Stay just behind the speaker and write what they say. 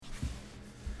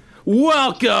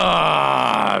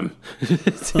Welcome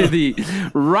to the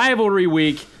Rivalry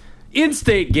Week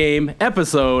in-state game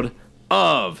episode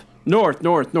of North,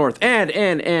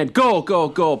 and Goal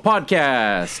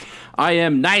podcast. I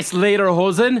am Nice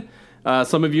Lederhosen.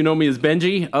 Some of you know me as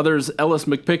Benji, others Ellis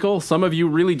McPickle. Some of you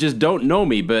really just don't know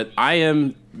me, but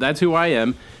that's who I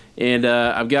am. And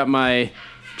I've got my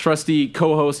trusty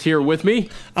co-host here with me.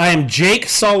 I am Jake,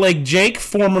 Salt Lake Jake,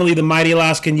 formerly the Mighty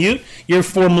Alaskan Ute. You're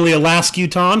formerly Alaska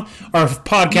Uton. Our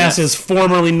podcast is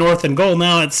formerly North and Goal.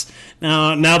 Now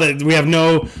that we have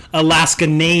no Alaska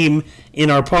name in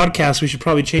our podcast, we should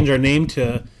probably change our name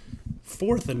to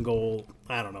Fourth and Goal.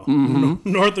 I don't know. Mm-hmm.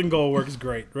 North and Goal works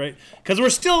great, right? Because we're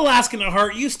still Alaskan at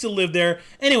heart. You still live there.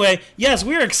 Anyway, yes,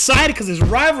 we're excited because it's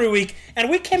rivalry week, and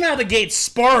we came out of the gate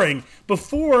sparring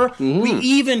before we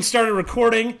even started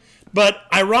recording. But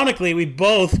ironically, we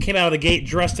both came out of the gate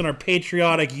dressed in our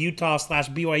patriotic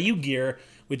Utah/BYU gear,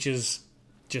 which is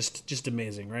just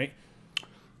amazing, right?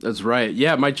 That's right.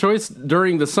 Yeah, my choice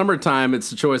during the summertime,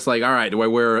 it's a choice like, all right, do I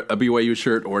wear a BYU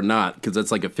shirt or not? Because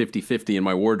that's like a 50-50 in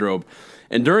my wardrobe.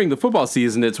 And during the football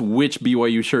season, it's which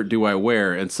BYU shirt do I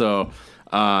wear? And so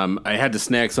I had to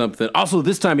snag something. Also,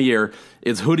 this time of year,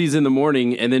 it's hoodies in the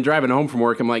morning, and then driving home from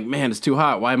work, I'm like, man, it's too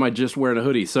hot. Why am I just wearing a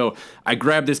hoodie? So I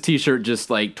grabbed this T-shirt just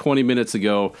like 20 minutes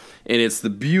ago, and it's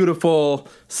the beautiful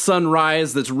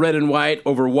sunrise that's red and white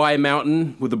over Y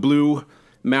Mountain with a blue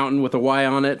mountain with a Y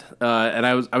on it. And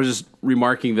I was just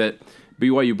remarking that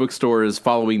BYU Bookstore is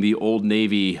following the Old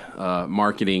Navy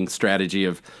marketing strategy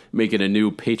of making a new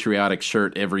patriotic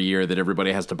shirt every year that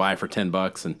everybody has to buy for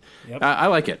 $10, and yep. I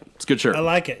like it. It's a good shirt. I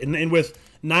like it, and with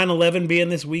 9/11 being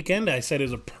this weekend, I said it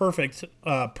was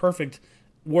a perfect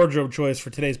wardrobe choice for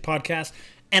today's podcast.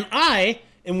 And I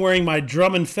am wearing my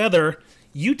Drum and Feather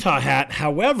Utah hat.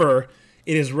 However,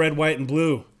 it is red, white, and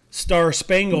blue, Star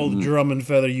Spangled Drum and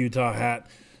Feather Utah hat.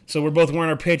 So we're both wearing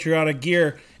our patriotic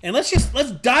gear. And let's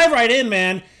dive right in,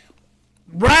 man.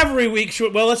 Rivalry week.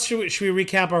 Should we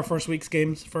recap our first week's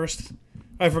games first?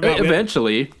 I forgot.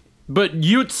 Eventually. But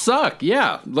Utes suck.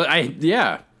 Yeah. I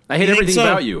hate everything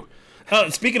about you. Oh,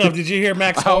 speaking of, did you hear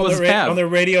Max Hall on the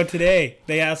radio today?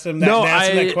 They asked him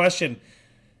that question.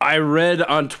 I read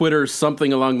on Twitter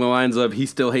something along the lines of he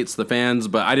still hates the fans,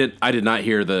 but I did not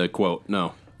hear the quote.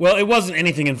 No. Well, it wasn't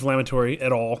anything inflammatory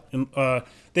at all.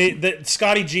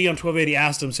 Scotty G on 1280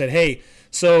 asked him, said, "Hey,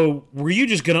 so were you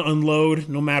just going to unload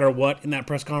no matter what in that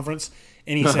press conference?"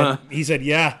 And he said,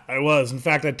 "Yeah, I was. In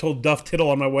fact, I told Duff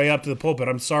Tittle on my way up to the pulpit,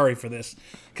 I'm sorry for this,"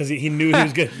 because he knew he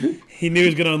was good. He knew he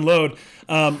was going to unload.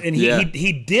 And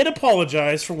he did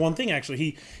apologize for one thing.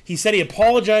 Actually, he said he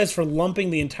apologized for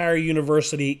lumping the entire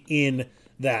university in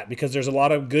that, because there's a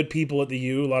lot of good people at the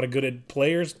U, a lot of good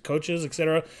players, coaches,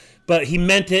 etc. But he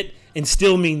meant it and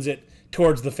still means it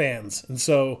towards the fans. And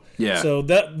so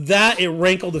that it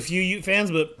rankled a few Ute fans.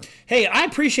 But hey, I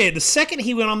appreciate it. The second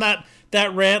he went on that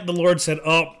rant, the Lord said,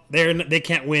 "Oh, they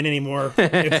can't win anymore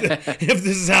if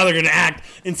this is how they're going to act."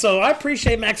 And so I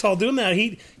appreciate Max Hall doing that.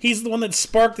 He's the one that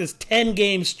sparked this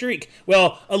 10-game streak.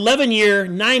 Well, 11-year,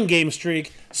 9-game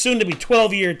streak, soon to be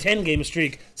 12-year, 10-game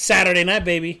streak. Saturday night,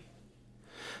 baby.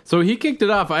 So he kicked it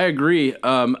off. I agree.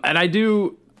 And I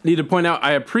do need to point out,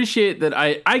 I appreciate that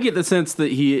I get the sense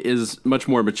that he is much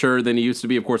more mature than he used to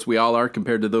be. Of course, we all are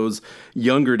compared to those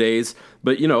younger days.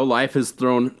 But, life has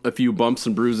thrown a few bumps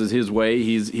and bruises his way.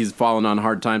 He's fallen on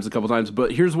hard times a couple times.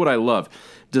 But here's what I love.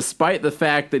 Despite the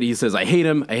fact that he says, I hate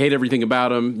him, I hate everything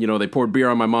about him, they poured beer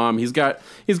on my mom, he's got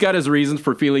his reasons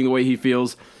for feeling the way he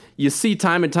feels. You see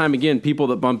time and time again people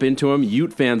that bump into him,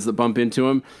 Ute fans that bump into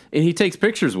him, and he takes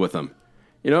pictures with them.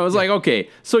 It's like, okay,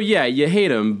 so yeah, you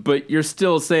hate him, but you're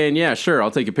still saying, yeah, sure,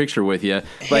 I'll take a picture with you.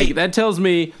 Like, that tells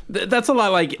me, that's a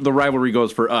lot like the rivalry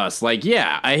goes for us. Like,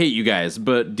 yeah, I hate you guys,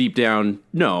 but deep down,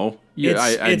 no.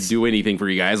 I'd do anything for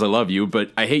you guys. I love you,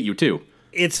 but I hate you too.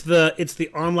 It's the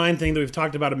online thing that we've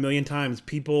talked about a million times.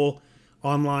 People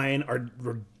online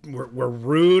we're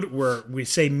rude, we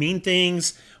say mean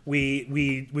things,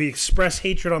 we express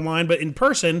hatred online, but in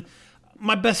person,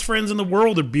 my best friends in the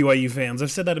world are BYU fans. I've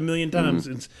said that a million times.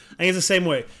 I think it's the same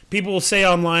way. People will say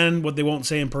online what they won't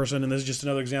say in person, and this is just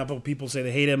another example. People say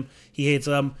they hate him, he hates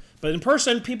them. But in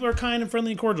person, people are kind and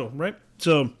friendly and cordial, right?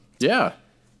 So yeah.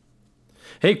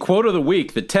 Hey, quote of the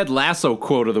week, the Ted Lasso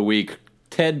quote of the week.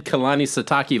 Ted Kalani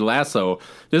Sataki Lasso.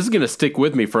 This is going to stick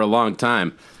with me for a long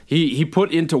time. He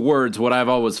put into words what I've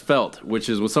always felt, which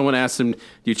is when someone asks him, do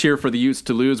you cheer for the Utes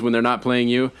to lose when they're not playing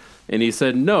you? And he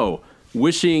said, no.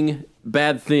 Wishing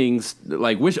bad things,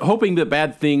 hoping that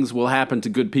bad things will happen to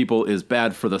good people is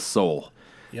bad for the soul.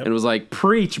 and it was like,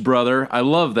 preach, brother. I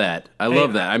love that. I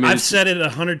love that. I mean, I've said it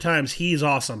 100 times. He's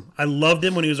awesome. I loved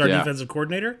him when he was our defensive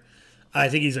coordinator. I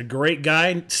think he's a great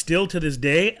guy still to this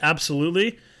day.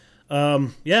 Absolutely. I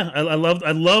love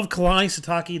Kalani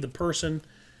Sitake, the person.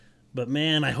 But,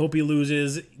 man, I hope he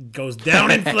loses. Goes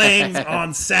down in flames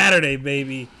on Saturday,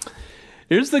 baby.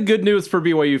 Here's the good news for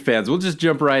BYU fans. We'll just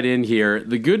jump right in here.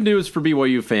 The good news for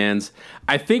BYU fans,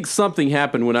 I think something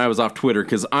happened when I was off Twitter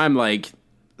because I'm like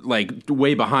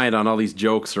way behind on all these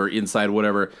jokes or inside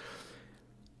whatever.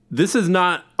 This is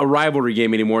not a rivalry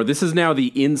game anymore. This is now the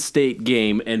in-state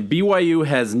game, and BYU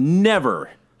has never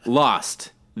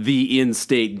lost the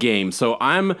in-state game. So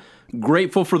I'm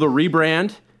grateful for the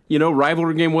rebrand. You know,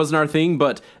 rivalry game wasn't our thing,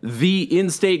 but the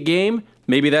in-state game,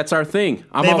 maybe that's our thing.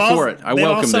 I'm all for it. I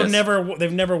welcome this.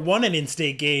 They've never won an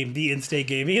in-state game, the in-state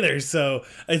game either. So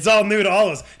it's all new to all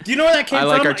of us. Do you know where that came from?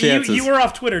 I like our chances. You were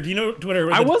off Twitter. Do you know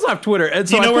Twitter? I was off Twitter, and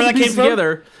so you know I where put that the came from?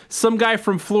 together. Some guy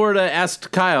from Florida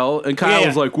asked Kyle, and Kyle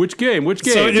was like, "Which game? Which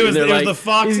game?" So it was like, the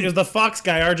Fox. It was the Fox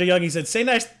guy, RJ Young. He said, "Say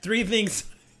nice 3 things."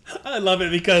 I love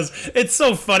it because it's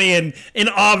so funny and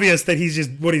obvious that he's just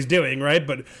what he's doing, right?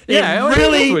 But it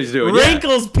really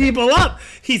wrinkles people up.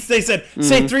 They said,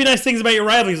 "Say 3 nice things about your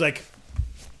rival." He's like,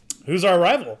 "Who's our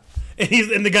rival?"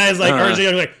 And the guy's like, RJ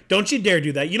Young's like, "Don't you dare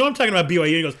do that." You know I'm talking about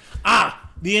BYU. He goes,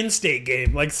 the in-state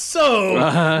game. Like so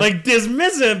like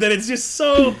dismissive that it's just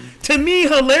so to me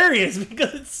hilarious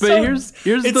because it's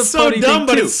here's the so funny dumb, thing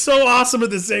but too. it's so awesome at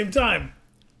the same time.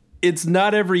 It's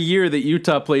not every year that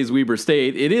Utah plays Weber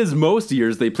State. It is most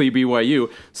years they play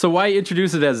BYU. So why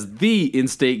introduce it as the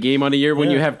in-state game on a year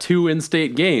when you have 2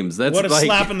 in-state games? That's what a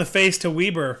slap in the face to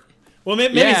Weber. Well,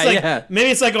 maybe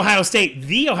it's like Ohio State,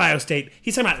 the Ohio State.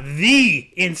 He's talking about the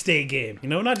in-state game. You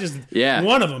know, not just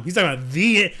one of them. He's talking about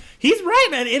the. He's right,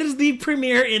 man. It is the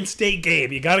premier in-state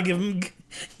game. You got to give him.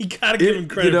 You got to give him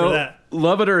credit for that.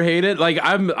 Love it or hate it, like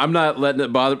I'm not letting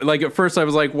it bother me. Like at first I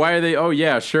was like, why are they? Oh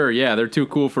yeah, sure, yeah, they're too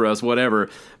cool for us, whatever.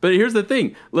 But here's the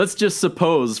thing: let's just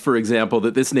suppose, for example,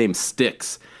 that this name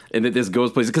sticks and that this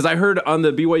goes places. Because I heard on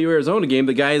the BYU Arizona game,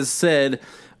 the guys said,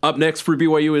 up next for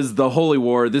BYU is the Holy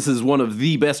War. This is one of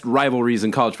the best rivalries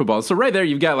in college football. So right there,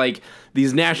 you've got like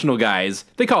these national guys.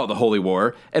 They call it the Holy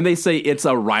War, and they say it's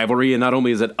a rivalry. And not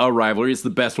only is it a rivalry, it's the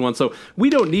best one. So we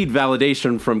don't need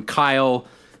validation from Kyle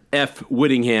F.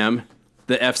 Whittingham.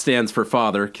 The F stands for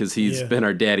father because he's been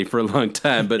our daddy for a long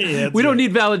time. But we don't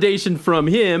need validation from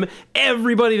him.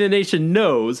 Everybody in the nation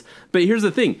knows. But here's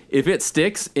the thing. If it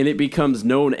sticks and it becomes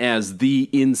known as the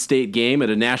in-state game at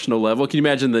a national level, can you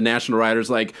imagine the national writers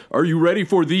like, are you ready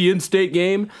for the in-state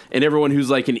game? And everyone who's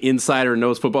like an insider and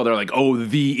knows football, they're like, oh,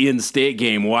 the in-state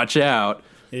game. Watch out.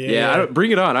 Yeah,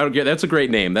 bring it on. I don't get. That's a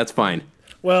great name. That's fine.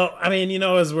 Well, I mean, you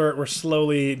know, as we're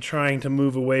slowly trying to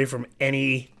move away from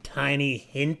any tiny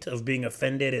hint of being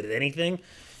offended at anything,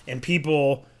 and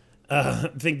people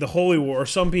think the Holy War,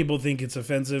 some people think it's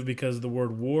offensive because of the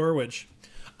word war, which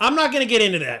I'm not going to get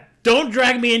into that. Don't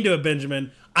drag me into it,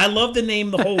 Benjamin. I love the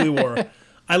name the Holy War.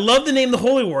 I love the name the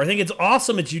Holy War. I think it's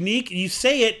awesome. It's unique. You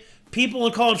say it, people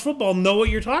in college football know what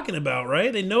you're talking about,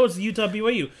 right? They know it's Utah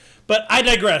BYU. But I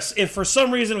digress. If for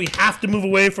some reason we have to move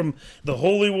away from the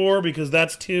Holy War because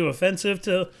that's too offensive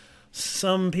to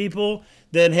some people,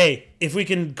 then hey, if we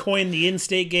can coin the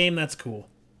in-state game, that's cool.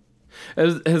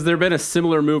 Has there been a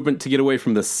similar movement to get away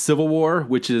from the Civil War,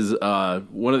 which is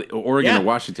one of the, Oregon or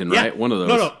Washington, right? One of those.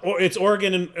 No, it's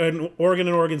Oregon and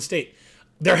Oregon State.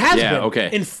 There has been. Okay.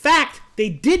 In fact, they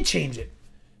did change it.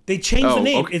 They changed the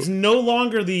name. Okay. It's no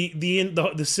longer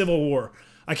the Civil War.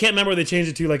 I can't remember what they changed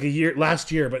it to like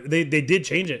last year, but they did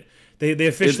change it. They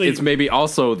officially. It's maybe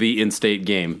also the in-state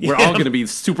game. We're all going to be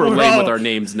super lame with our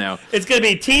names now. It's going to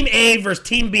be Team A versus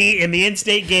Team B in the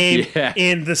in-state game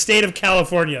in the state of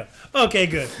California. Okay,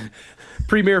 good.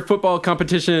 Premier football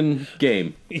competition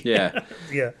game. Yeah.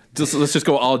 Let's just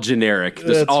go all generic.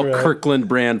 Just all right. Kirkland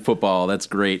brand football. That's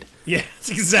great. Yeah, that's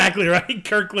exactly right.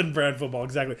 Kirkland brand football,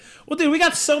 exactly. Well, dude, we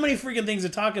got so many freaking things to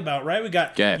talk about, right? We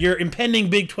got your impending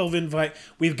Big 12 invite.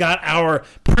 We've got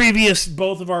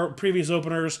both of our previous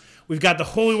openers. We've got the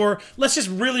Holy War. Let's just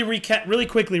really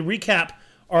quickly recap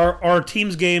our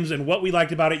team's games and what we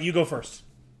liked about it. You go first.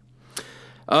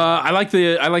 I like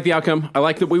the outcome. I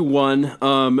like that we won.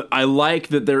 I like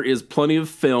that there is plenty of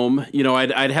film. You know,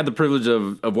 I'd had the privilege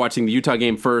of watching the Utah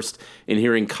game first and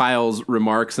hearing Kyle's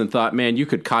remarks and thought, man, you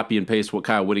could copy and paste what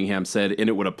Kyle Whittingham said and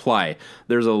it would apply.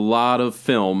 There's a lot of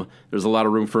film. There's a lot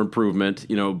of room for improvement.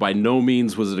 You know, by no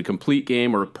means was it a complete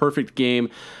game or a perfect game.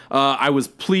 I was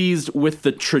pleased with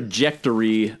the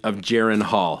trajectory of Jaren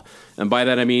Hall. And by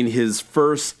that I mean his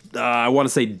first I want to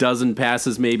say dozen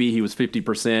passes maybe. He was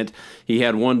 50%. He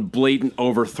had one blatant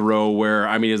overthrow where,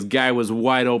 I mean, his guy was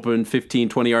wide open 15,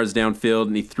 20 yards downfield,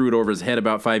 and he threw it over his head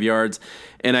about 5 yards.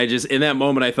 And I just, in that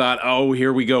moment, I thought, oh,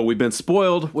 here we go. We've been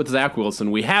spoiled with Zach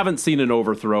Wilson. We haven't seen an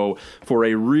overthrow for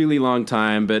a really long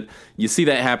time, but you see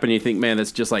that happen, and you think, man,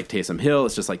 that's just like Taysom Hill.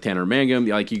 It's just like Tanner Mangum.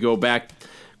 Like, you go back,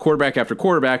 quarterback after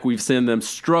quarterback, we've seen them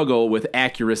struggle with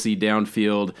accuracy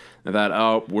downfield. I thought,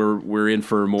 oh, we're in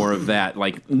for more of that,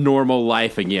 like normal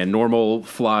life again, normal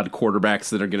flawed quarterbacks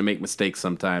that are going to make mistakes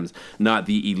sometimes, not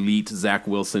the elite Zach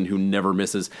Wilson who never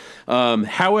misses.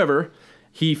 However,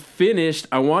 he finished,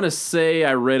 I want to say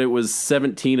I read it was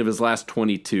 17 of his last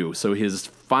 22. So his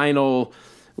final,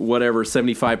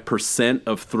 75%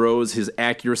 of throws, his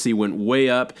accuracy went way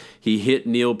up. He hit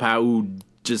Neil Pau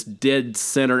just dead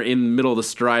center in the middle of the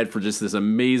stride for just this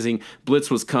amazing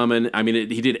blitz was coming. I mean,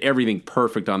 he did everything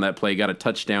perfect on that play. Got a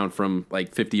touchdown from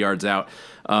like 50 yards out.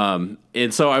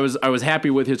 And so I was happy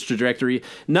with his trajectory.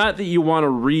 Not that you want to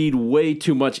read way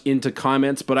too much into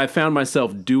comments, but I found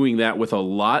myself doing that with a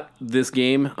lot this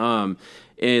game.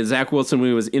 And Zach Wilson, when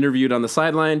he was interviewed on the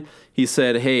sideline, he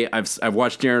said, "Hey, I've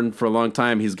watched Jaren for a long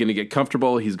time. He's going to get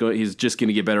comfortable. He's just going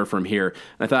to get better from here."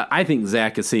 And I think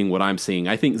Zach is seeing what I'm seeing.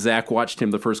 I think Zach watched him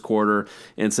the first quarter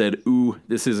and said, "Ooh,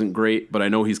 this isn't great, but I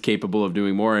know he's capable of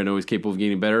doing more. I know he's capable of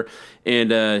getting better."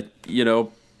 And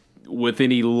with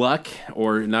any luck,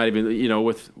 or not even,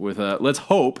 with let's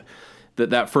hope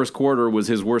that first quarter was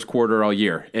his worst quarter all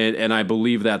year. And I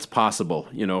believe that's possible,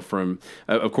 from,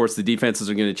 of course, the defenses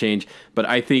are going to change, but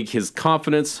I think his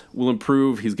confidence will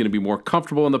improve. He's going to be more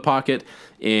comfortable in the pocket,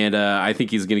 and I think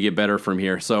he's going to get better from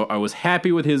here. So I was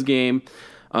happy with his game.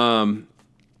 I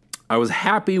was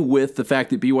happy with the fact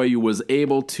that BYU was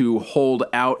able to hold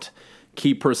out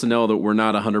key personnel that were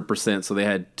not 100%. So they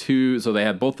had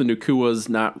both the Nukuas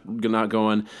not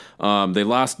going. They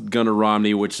lost Gunnar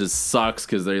Romney, which just sucks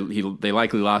because they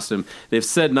likely lost him. They've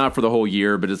said not for the whole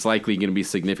year, but it's likely going to be a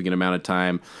significant amount of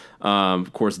time.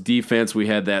 Of course, defense, we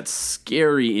had that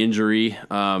scary injury.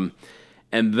 And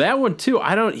that one too,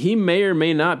 he may or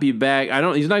may not be back.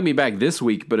 He's not going to be back this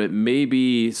week, but it may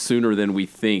be sooner than we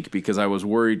think, because I was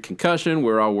worried concussion.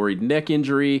 We're all worried neck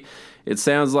injury. It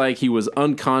sounds like he was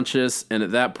unconscious, and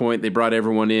at that point, they brought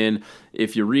everyone in.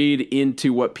 If you read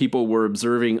into what people were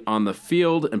observing on the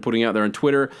field and putting out there on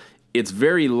Twitter, it's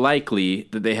very likely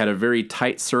that they had a very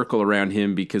tight circle around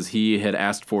him because he had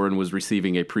asked for and was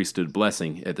receiving a priesthood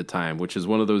blessing at the time, which is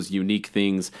one of those unique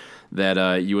things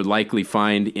that you would likely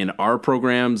find in our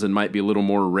programs and might be a little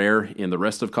more rare in the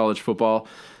rest of college football.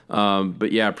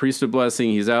 But yeah, priesthood blessing,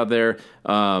 he's out there.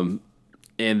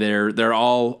 And they're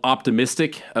all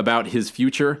optimistic about his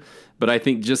future. But I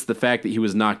think just the fact that he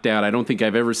was knocked out, I don't think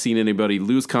I've ever seen anybody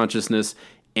lose consciousness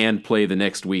and play the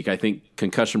next week. I think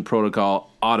concussion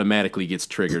protocol automatically gets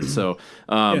triggered. So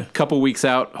couple weeks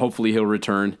out, hopefully he'll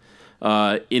return.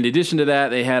 In addition to that,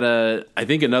 they had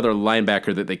another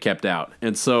linebacker that they kept out.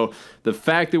 And so the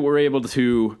fact that we're able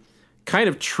to kind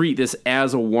of treat this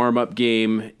as a warm-up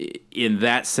game in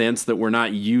that sense, that we're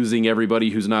not using everybody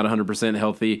who's not 100%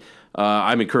 healthy,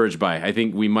 I'm encouraged by. I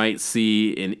think we might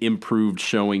see an improved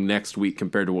showing next week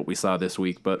compared to what we saw this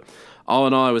week. But all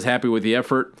in all, I was happy with the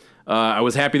effort. I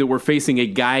was happy that we're facing a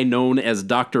guy known as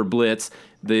Dr. Blitz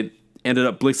that ended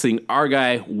up blitzing our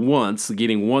guy once,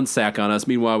 getting one sack on us.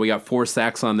 Meanwhile, we got 4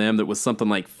 sacks on them. That was something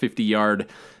like 50-yard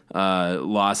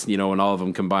loss, and all of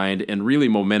them combined, and really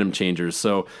momentum changers.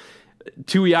 So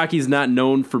Tuiaki's not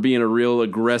known for being a real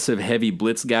aggressive, heavy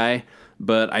blitz guy,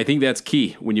 but I think that's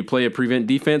key. When you play a prevent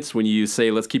defense, when you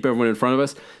say, let's keep everyone in front of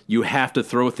us, you have to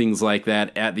throw things like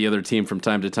that at the other team from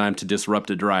time to time to disrupt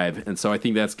a drive. And so I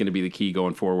think that's going to be the key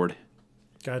going forward.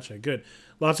 Gotcha. Good.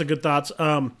 Lots of good thoughts.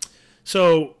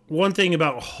 So one thing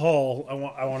about Hall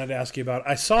I wanted to ask you about.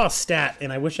 I saw a stat,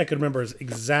 and I wish I could remember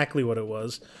exactly what it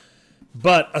was.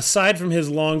 But aside from his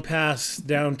long pass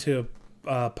down to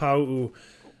Pau,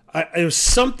 it was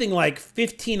something like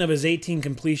 15 of his 18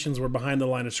 completions were behind the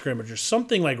line of scrimmage, or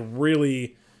something like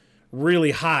really,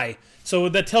 really high. So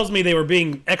that tells me they were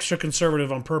being extra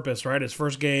conservative on purpose, right? His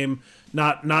first game,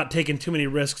 not taking too many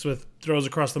risks with throws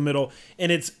across the middle.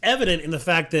 And it's evident in the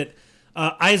fact that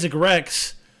Isaac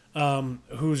Rex,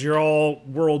 who's your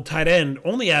all-world tight end,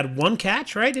 only had 1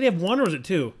 catch, right? Did he have 1, or was it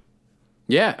 2?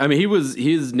 Yeah, I mean, he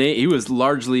was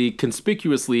largely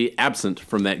conspicuously absent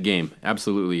from that game.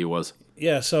 Absolutely, he was.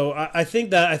 Yeah, so I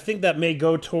think that may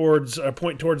go towards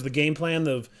point towards the game plan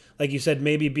of, like you said,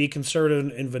 maybe be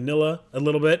conservative in vanilla a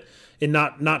little bit and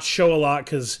not show a lot,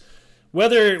 because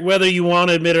whether you want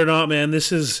to admit it or not, man,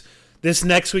 this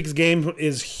next week's game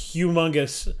is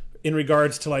humongous in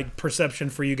regards to like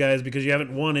perception for you guys, because you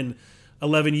haven't won in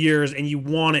 11 years, and you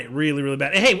want it really, really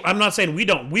bad. And hey, I'm not saying we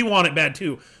don't. We want it bad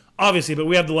too, obviously, but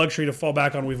we have the luxury to fall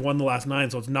back on. We've won the last 9,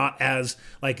 so it's not as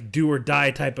like do or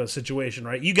die type of situation,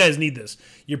 right? You guys need this.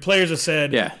 Your players have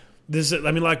said, Yeah. This is,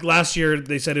 I mean, like last year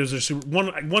they said it was their Super.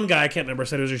 One guy I can't remember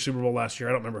said it was their Super Bowl last year.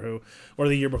 I don't remember who, or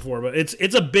the year before, but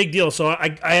it's a big deal. So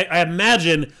I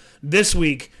imagine this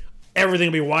week everything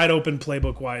will be wide open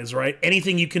playbook wise, right?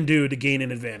 Anything you can do to gain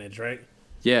an advantage, right?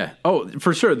 Yeah. Oh,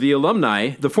 for sure. The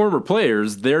alumni, the former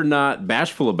players, they're not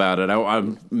bashful about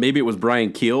it. Maybe it was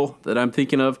Brian Keel that I'm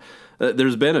thinking of.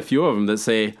 There's been a few of them that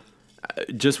say,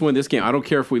 just win this game. I don't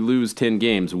care if we lose 10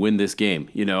 games, win this game.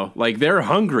 You know, like they're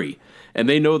hungry and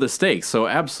they know the stakes. So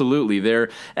absolutely they're,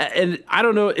 and I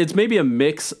don't know, it's maybe a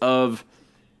mix of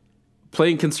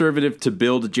playing conservative to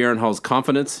build Jaren Hall's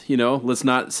confidence. You know, let's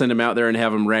not send him out there and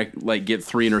have him get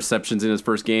 3 interceptions in his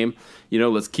first game. You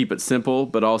know, let's keep it simple,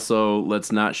 but also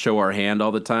let's not show our hand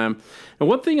all the time. And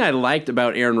one thing I liked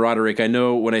about Aaron Roderick, I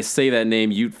know when I say that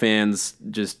name, Ute fans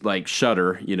just like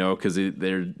shudder, you know, because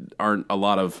there aren't a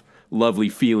lot of lovely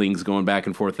feelings going back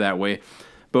and forth that way.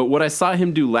 But what I saw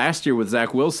him do last year with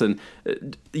Zach Wilson,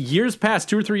 years past,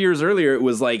 2 or 3 years earlier, it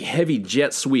was like heavy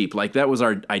jet sweep. Like that was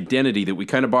our identity that we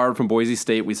kind of borrowed from Boise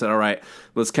State. We said, all right,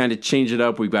 let's kind of change it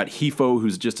up. We've got Hefo,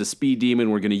 who's just a speed demon.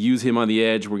 We're going to use him on the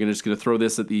edge. We're just going to throw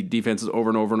this at the defenses over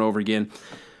and over and over again.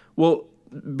 Well,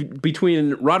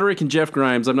 between Roderick and Jeff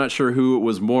Grimes, I'm not sure who it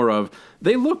was more of,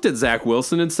 they looked at Zach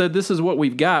Wilson and said, this is what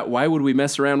we've got. Why would we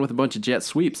mess around with a bunch of jet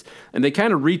sweeps? And they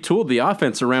kind of retooled the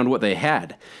offense around what they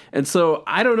had. And so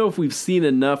I don't know if we've seen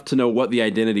enough to know what the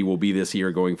identity will be this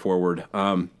year going forward.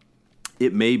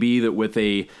 It may be that with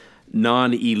a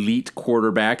non-elite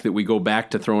quarterback that we go back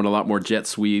to throwing a lot more jet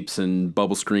sweeps and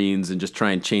bubble screens and just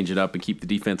try and change it up and keep the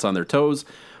defense on their toes.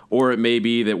 Or it may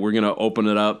be that we're going to open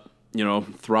it up, you know,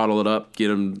 throttle it up, get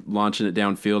him launching it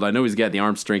downfield. I know he's got the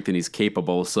arm strength and he's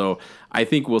capable, so I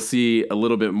think we'll see a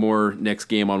little bit more next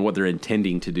game on what they're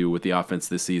intending to do with the offense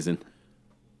this season.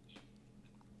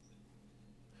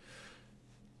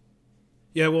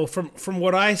 Yeah, well, from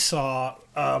what I saw,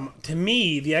 to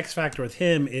me, the X factor with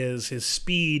him is his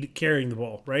speed carrying the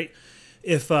ball, right?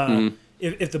 If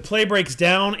the play breaks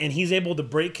down and he's able to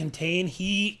break contain,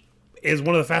 he is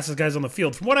one of the fastest guys on the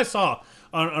field, from what I saw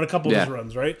on a couple of his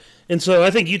runs, right? And so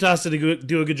I think Utah has to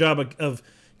do a good job of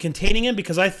containing him,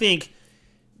 because I think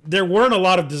there weren't a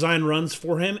lot of design runs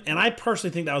for him, and I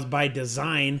personally think that was by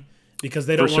design because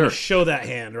they don't want to show that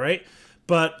hand, right?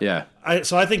 But yeah,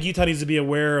 I think Utah needs to be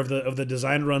aware of the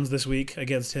design runs this week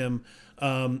against him.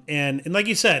 And like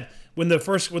you said, when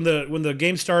the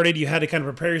game started, you had to kind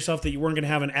of prepare yourself that you weren't going to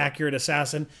have an accurate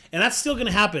assassin, and that's still going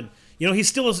to happen. You know, he's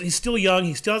still young.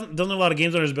 He still doesn't have a lot of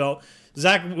games on his belt.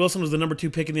 Zach Wilson was the number 2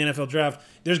 pick in the NFL draft.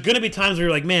 There's going to be times where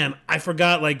you're like, man, I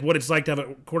forgot like what it's like to have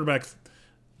a quarterback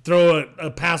throw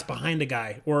a pass behind a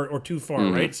guy or too far,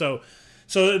 right? So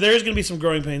there's going to be some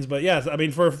growing pains. But yeah, I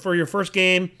mean, for your first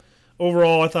game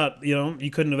overall, I thought, you know,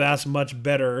 you couldn't have asked much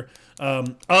better,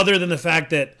 other than the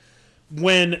fact that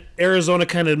when Arizona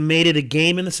kind of made it a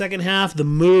game in the second half, the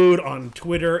mood on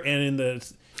Twitter and in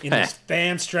this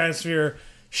fan stratosphere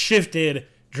shifted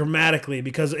dramatically,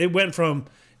 because it went from,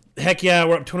 heck yeah,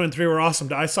 we're up 2-3, we're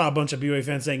awesome, I saw a bunch of BYU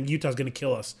fans saying Utah's going to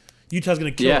kill us. Utah's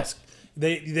going to kill us.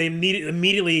 They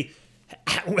immediately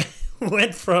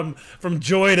went from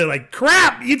joy to like,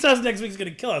 crap, Utah's next week's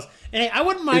going to kill us. And hey, I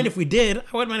wouldn't mind if we did.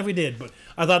 But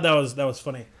I thought that was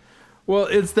funny. Well,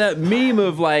 it's that meme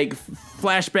of like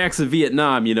flashbacks of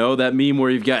Vietnam, you know, that meme where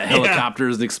you've got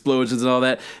helicopters and explosions and all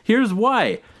that. Here's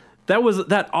why.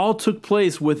 That all took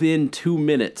place within 2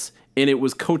 minutes. And it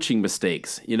was coaching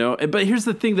mistakes, you know. But here's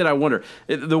the thing that I wonder: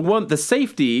 the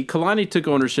safety, Kalani took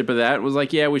ownership of that. Was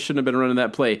like, yeah, we shouldn't have been running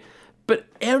that play. But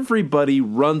everybody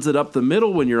runs it up the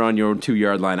middle when you're on your own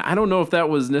 2-yard line. I don't know if that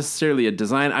was necessarily a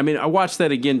design. I mean, I watched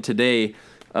that again today,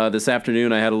 this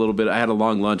afternoon. I had a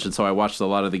long lunch, and so I watched a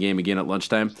lot of the game again at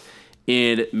lunchtime.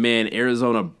 And man,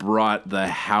 Arizona brought the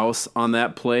house on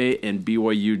that play, and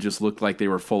BYU just looked like they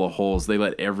were full of holes. They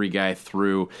let every guy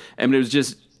through. I mean,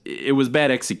 it was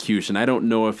bad execution. I don't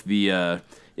know if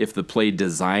the play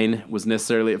design was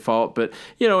necessarily at fault, but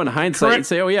you know, in hindsight, you'd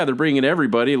say, "Oh yeah, they're bringing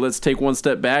everybody. Let's take one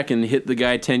step back and hit the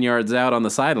guy 10 yards out on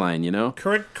the sideline." You know,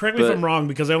 correct me if I'm wrong,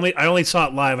 because I only saw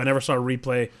it live. I never saw a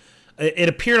replay. It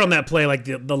appeared on that play like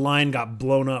the line got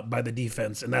blown up by the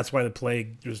defense, and that's why the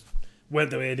play just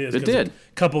went the way it is. It did. A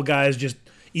couple guys just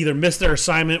either missed their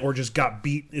assignment or just got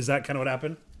beat. Is that kind of what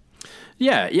happened?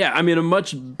 Yeah. I mean, a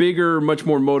much bigger, much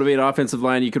more motivated offensive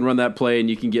line. You can run that play and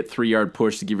you can get 3-yard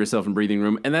push to give yourself some breathing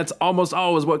room. And that's almost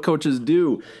always what coaches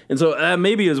do. And so that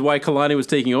maybe is why Kalani was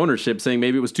taking ownership, saying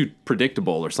maybe it was too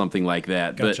predictable or something like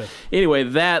that. Gotcha. But anyway,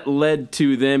 that led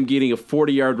to them getting a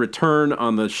 40-yard return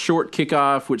on the short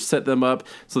kickoff, which set them up.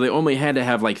 So they only had to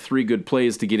have like 3 good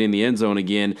plays to get in the end zone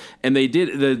again. And they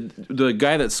did. The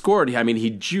guy that scored, I mean,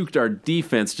 he juked our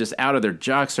defense just out of their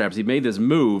jock straps. He made this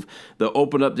move that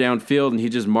opened up downfield, and he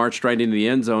just marched right into the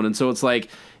end zone. And so it's like,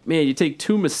 man, you take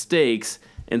 2 mistakes,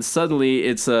 and suddenly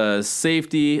it's a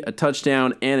safety, a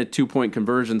touchdown, and a 2-point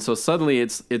conversion. So suddenly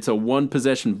it's a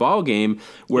 1-possession ball game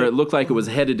where it looked like it was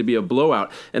headed to be a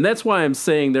blowout. And that's why I'm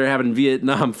saying they're having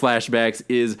Vietnam flashbacks.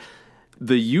 Is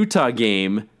the Utah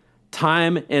game,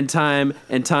 time and time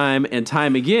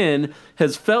again,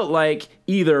 has felt like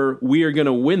either we are going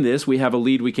to win this, we have a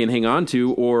lead we can hang on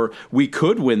to, or we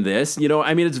could win this.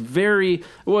 I mean, it's very,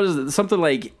 what is it, something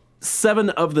like 7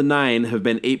 of the 9 have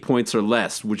been 8 points or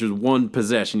less, which is 1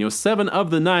 possession. 7 of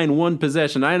the 9, 1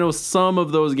 possession. I know some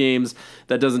of those games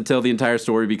that doesn't tell the entire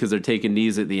story because they're taking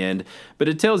knees at the end, but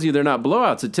it tells you they're not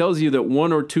blowouts. It tells you that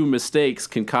 1 or 2 mistakes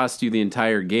can cost you the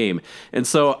entire game. And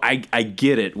so I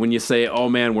get it when you say, oh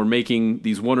man, we're making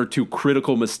these 1 or 2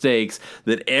 critical mistakes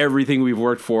that everything we've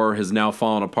worked for has now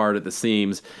fallen apart at the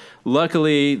seams.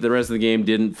 Luckily, the rest of the game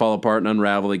didn't fall apart and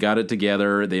unravel. They got it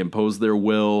together. They imposed their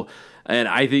will. And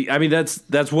I mean,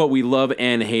 that's what we love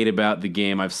and hate about the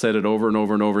game. I've said it over and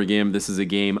over and over again. This is a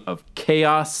game of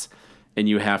chaos, and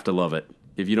you have to love it.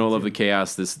 If you don't love the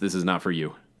chaos, this is not for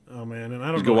you. Oh man, and I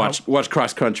don't know. Go watch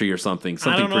cross country or something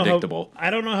predictable.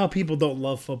 I don't know how people don't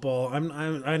love football.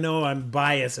 I know I'm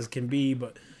biased as can be,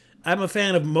 but I'm a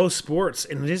fan of most sports,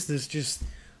 and just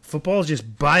football is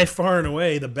just by far and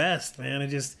away the best, man.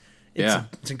 It's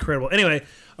incredible. Anyway,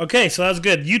 okay, so that was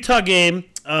good. Utah game.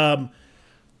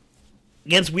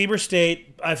 Against Weber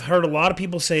State, I've heard a lot of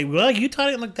people say, well, Utah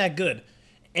didn't look that good.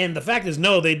 And the fact is,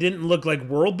 no, they didn't look like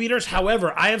world beaters.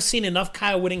 However, I have seen enough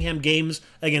Kyle Whittingham games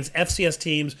against FCS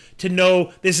teams to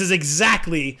know this is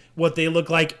exactly what they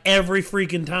look like every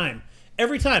freaking time.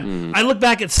 Every time. I look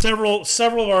back at several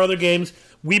of our other games.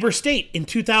 Weber State in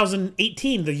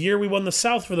 2018, the year we won the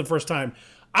South for the first time.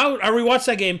 I rewatched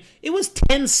that game. It was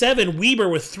 10-7 Weber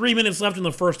with 3 minutes left in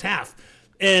the first half.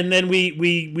 And then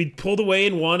we pulled away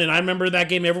and won. And I remember that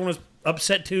game, everyone was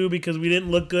upset too because we didn't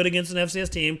look good against an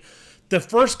FCS team. The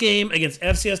first game against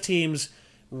FCS teams,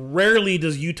 rarely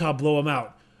does Utah blow them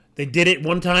out. They did it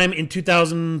one time in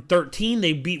 2013.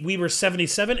 They beat Weber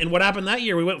 77. And what happened that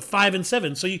year? We went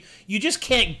 5-7. So you just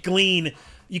can't glean.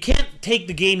 You can't take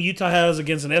the game Utah has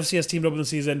against an FCS team to open the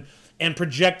season and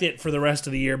project it for the rest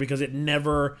of the year because it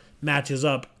never matches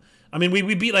up. I mean,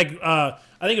 we beat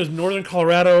I think it was Northern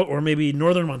Colorado or maybe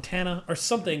Northern Montana or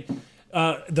something.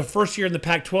 The first year in the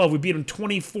Pac-12, we beat them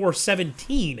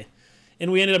 24-17,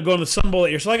 and we ended up going to the Sun Bowl that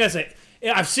year. So like I said,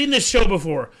 I've seen this show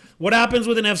before. What happens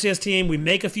with an FCS team? We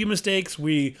make a few mistakes.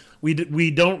 We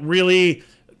don't really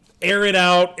air it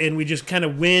out, and we just kind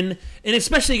of win. And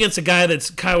especially against a guy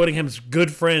that's Kyle Whittingham's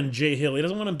good friend, Jay Hill. He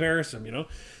doesn't want to embarrass him,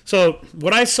 So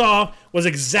what I saw was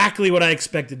exactly what I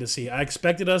expected to see. I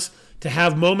expected us to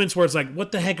have moments where it's like,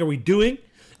 what the heck are we doing?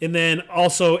 And then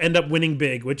also end up winning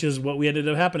big, which is what we ended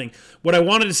up happening. What I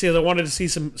wanted to see is I wanted to see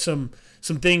some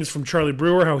things from Charlie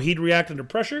Brewer, how he'd react under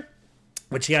pressure,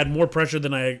 which he had more pressure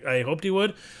than I hoped he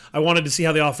would. I wanted to see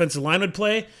how the offensive line would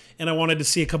play, and I wanted to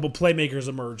see a couple playmakers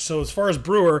emerge. So as far as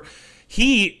Brewer,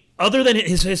 other than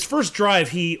his first drive,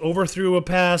 he overthrew a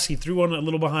pass, he threw one a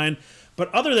little behind,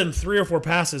 but other than 3 or 4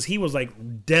 passes, he was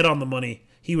like dead on the money.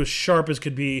 He was sharp as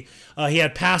could be. He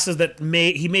had passes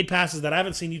he made passes that I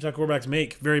haven't seen Utah quarterbacks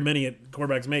make, very many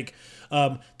quarterbacks make,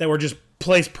 that were just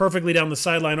placed perfectly down the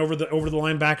sideline over the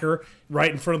linebacker right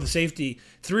in front of the safety.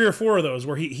 3 or 4 of those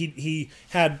where he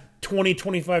had 20,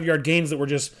 25-yard gains that were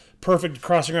just perfect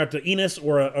crossing out to Enos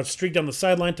or a streak down the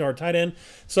sideline to our tight end.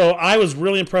 So I was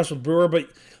really impressed with Brewer,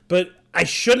 but I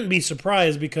shouldn't be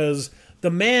surprised because the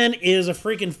man is a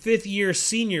freaking 5th-year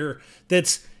senior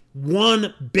that's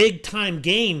won big-time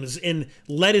games and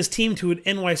led his team to an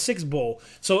NY6 Bowl.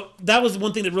 So that was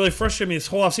one thing that really frustrated me this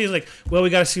whole offseason. Like, well, we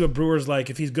got to see what Brewer's like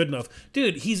if he's good enough.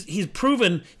 Dude, he's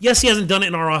proven, yes, he hasn't done it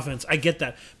in our offense. I get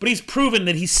that. But he's proven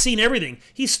that he's seen everything.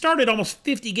 He's started almost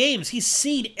 50 games. He's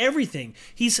seen everything.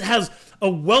 He has a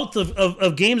wealth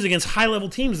of games against high-level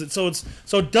teams. So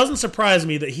it doesn't surprise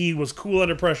me that he was cool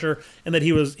under pressure and that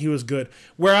he was good.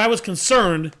 Where I was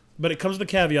concerned, but it comes with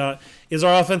a caveat, is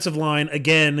our offensive line,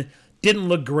 again, didn't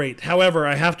look great. However,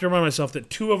 I have to remind myself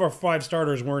that 2 of our 5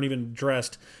 starters weren't even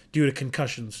dressed due to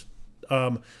concussions.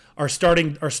 Our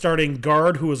Our starting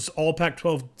guard, who was all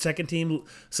Pac-12 second team,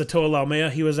 Satoa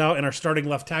Laumea, he was out, and our starting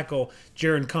left tackle,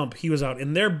 Jaron Kump, he was out,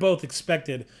 and they're both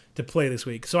expected to play this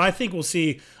week. So I think we'll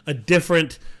see a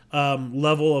different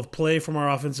level of play from our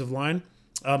offensive line.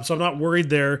 So I'm not worried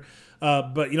there.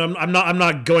 But I'm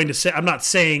not going to say, I'm not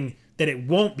saying that it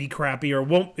won't be crappy or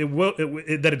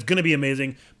that it's going to be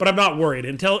amazing. But I'm not worried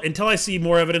until I see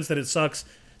more evidence that it sucks.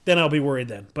 Then I'll be worried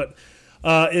then. But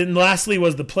and lastly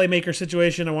was the playmaker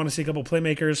situation. I want to see a couple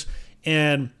playmakers,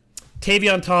 and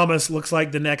Tavion Thomas looks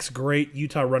like the next great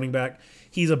Utah running back.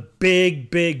 He's a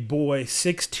big boy,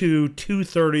 6'2",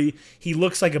 230. He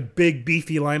looks like a big,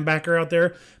 beefy linebacker out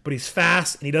there, but he's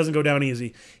fast and he doesn't go down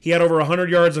easy. He had over 100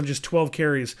 yards on just 12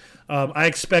 carries. I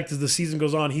expect as the season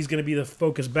goes on, he's going to be the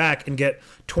focus back and get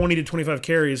 20 to 25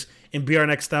 carries and be our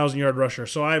next 1,000-yard rusher.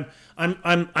 So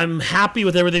I'm happy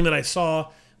with everything that I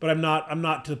saw, but I'm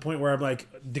not to the point where I'm like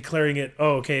declaring it.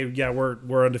 Oh, okay, yeah,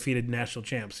 we're undefeated national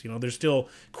champs. There's still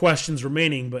questions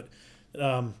remaining, but.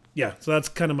 Yeah, so that's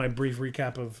kind of my brief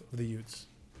recap of the Utes.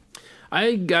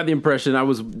 I got the impression I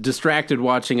was distracted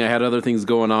watching. I had other things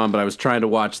going on, but I was trying to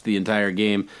watch the entire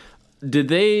game. Did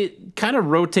they kind of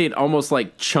rotate almost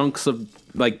like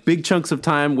big chunks of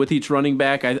time with each running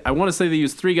back? I want to say they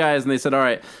used 3 guys, and they said, all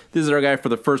right, this is our guy for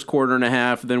the first quarter and a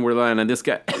half, then we're relying on this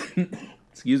guy.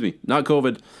 Excuse me, not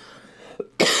COVID.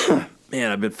 Man,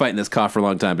 I've been fighting this cough for a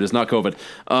long time, but it's not COVID.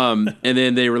 And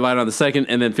then they relied on the second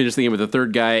and then finished the game with the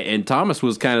third guy. And Thomas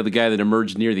was kind of the guy that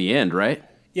emerged near the end, right?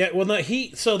 Yeah, well, no,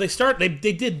 they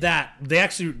did that. They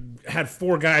actually had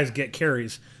 4 guys get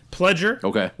carries. Pledger.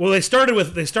 Okay. Well, they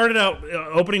started out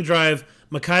opening drive.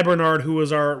 Mekhi Bernard, who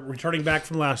was our returning back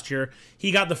from last year,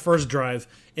 he got the first drive.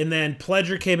 And then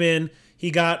Pledger came in. He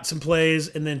got some plays,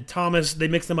 and then Thomas, they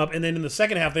mixed them up. And then in the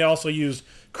second half, they also used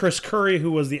Chris Curry,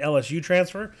 who was the LSU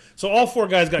transfer. So all 4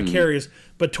 guys got carries.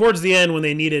 But towards the end, when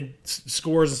they needed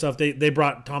scores and stuff, they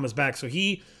brought Thomas back. So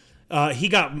he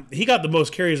got the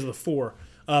most carries of the 4.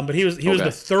 But he was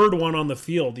the third one on the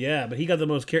field. Yeah, but he got the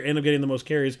most ended up getting the most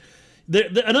carries.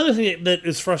 Another thing that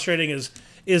is frustrating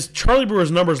is Charlie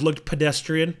Brewer's numbers looked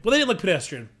pedestrian. Well, they didn't look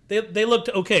pedestrian. They looked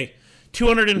okay.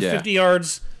 250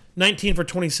 yards. 19 for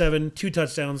 27, 2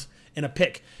 touchdowns, and a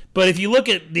pick. But if you look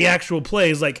at the actual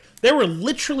plays, like there were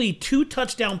literally 2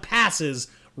 touchdown passes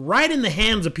right in the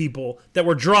hands of people that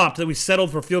were dropped that we settled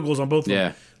for field goals on both of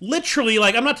them. Literally,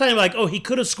 like I'm not talking like, oh, he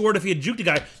could have scored if he had juked a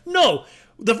guy. No.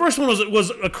 The first one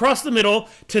was across the middle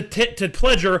to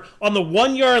Pledger on the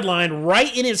 1-yard line,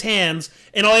 right in his hands,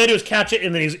 and all he had to do was catch it,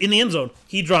 and then he's in the end zone.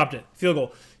 He dropped it. Field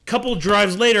goal. Couple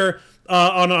drives later,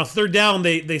 on a third down,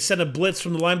 they sent a blitz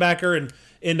from the linebacker, and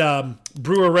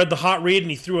Brewer read the hot read,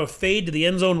 and he threw a fade to the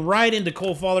end zone right into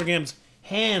Cole Fothergam's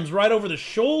hands, right over the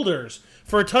shoulders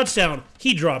for a touchdown.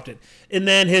 He dropped it. And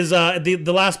then his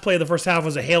the last play of the first half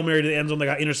was a Hail Mary to the end zone that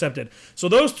got intercepted. So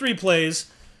those 3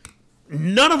 plays,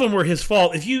 none of them were his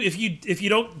fault. If you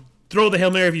don't throw the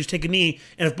Hail Mary, if you just take a knee,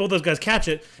 and if both those guys catch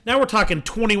it, now we're talking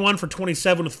 21 for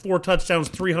 27 with 4 touchdowns,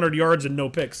 300 yards, and no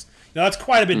picks. Now that's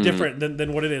quite a bit different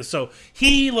than what it is. So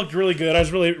he looked really good. I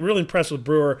was really impressed with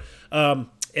Brewer,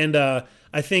 and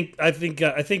I think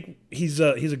he's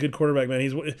a good quarterback, man.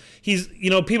 He's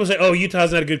people say, oh, Utah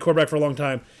hasn't had a good quarterback for a long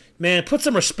time. Man, put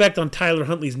some respect on Tyler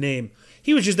Huntley's name.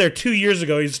 He was just there 2 years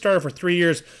ago. He's a starter for 3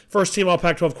 years, first team All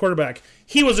Pac-12 quarterback.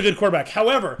 He was a good quarterback.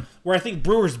 However, where I think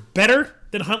Brewer's better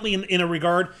than Huntley in a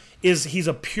regard is he's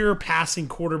a pure passing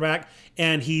quarterback,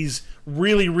 and he's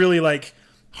really like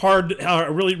hard,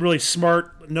 really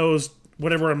smart, knows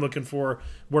whatever I'm looking for.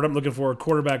 Word I'm looking for, a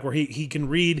quarterback where he can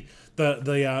read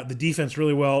the defense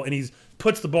really well, and he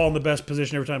puts the ball in the best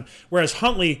position every time. Whereas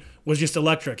Huntley was just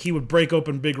electric. He would break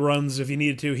open big runs if he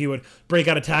needed to. He would break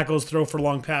out of tackles, throw for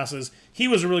long passes. He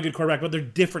was a really good quarterback, but they're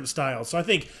different styles. So I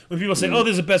think when people say, oh,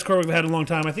 this is the best quarterback we've had in a long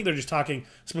time, I think they're just talking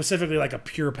specifically like a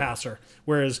pure passer,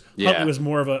 whereas Huntley was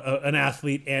more of an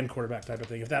athlete and quarterback type of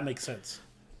thing, if that makes sense.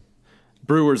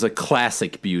 Brewer's a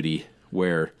classic beauty,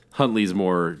 where Huntley's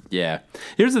more,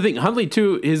 Here's the thing. Huntley,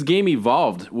 too, his game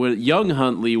evolved. When young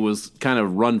Huntley was kind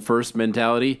of run-first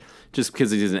mentality, just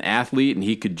because he's an athlete and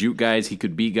he could juke guys, he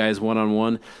could beat guys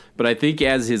one-on-one. But I think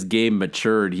as his game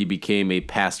matured, he became a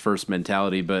pass-first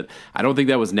mentality. But I don't think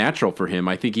that was natural for him.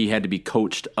 I think he had to be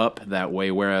coached up that way,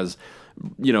 whereas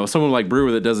someone like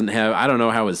Brewer that doesn't have, I don't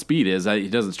know how his speed is. He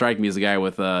doesn't strike me as a guy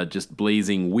with just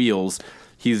blazing wheels.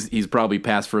 He's probably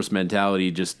pass-first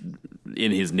mentality just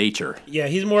in his nature. Yeah,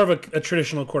 he's more of a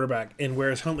traditional quarterback, and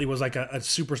whereas Huntley was like a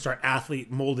superstar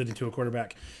athlete molded into a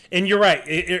quarterback. And you're right.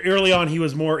 Early on, he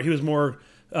was more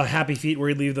happy feet where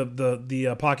he'd leave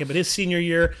the pocket. But his senior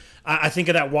year, I think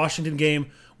of that Washington game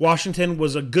Washington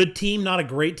was a good team, not a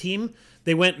great team.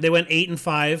 They went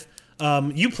 8-5.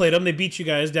 You played them. They beat you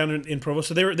guys down in Provo.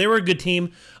 So they were a good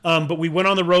team. But we went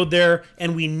on the road there,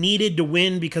 and we needed to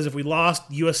win because if we lost,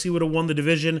 USC would have won the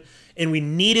division. And we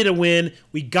needed a win.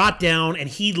 We got down, and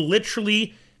he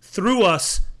literally threw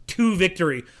us to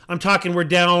victory. I'm talking we're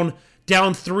down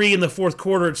 3 in the fourth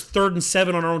quarter. It's 3rd and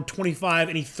 7 on our own 25,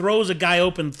 and he throws a guy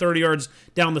open 30 yards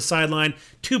down the sideline.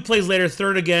 2 plays later,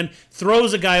 third again,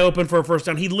 throws a guy open for a first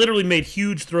down. He literally made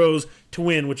huge throws to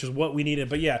win, which is what we needed.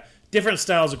 But yeah, different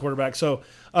styles of quarterback. So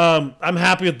I'm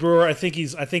happy with Brewer. I think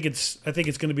it's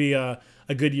going to be a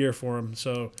good year for him.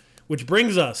 So, which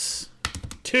brings us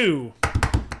to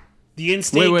the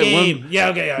in-state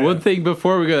game. One thing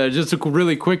before we go there, just a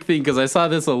really quick thing, because I saw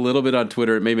this a little bit on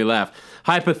Twitter. It made me laugh.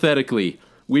 Hypothetically,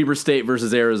 Weber State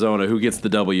versus Arizona, who gets the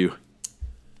W?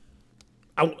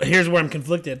 Here's where I'm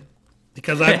conflicted,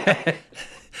 because I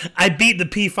beat the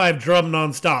P5 drum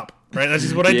nonstop. Right, that's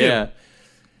just what I do.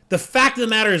 The fact of the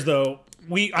matter is, though,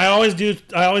 I always beat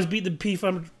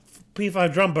the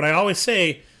P5 drum, but I always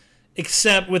say,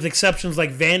 except with exceptions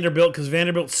like Vanderbilt, because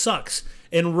Vanderbilt sucks,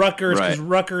 and Rutgers, because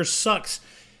Rutgers sucks.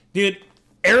 Dude,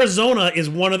 Arizona is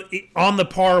on the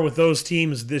par with those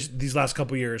teams these last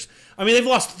couple years. I mean, they've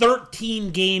lost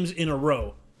 13 games in a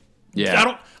row.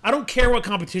 Yeah. I don't care what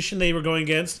competition they were going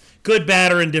against, good,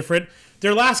 bad, or indifferent.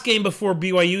 Their last game before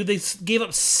BYU, they gave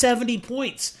up 70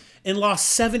 points and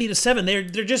lost 70-7.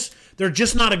 They're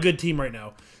just not a good team right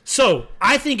now. So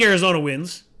I think Arizona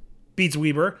wins, beats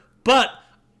Weber, but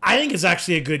I think it's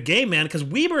actually a good game, man, because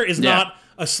Weber is not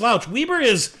a slouch.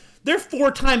 They're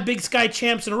 4-time Big Sky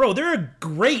champs in a row. They're a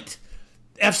great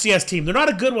FCS team. They're not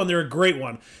a good one. They're a great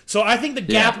one. So I think the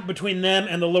gap between them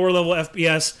and the lower level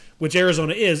FBS, which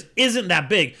Arizona isn't that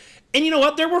big. And you know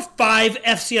what? There were 5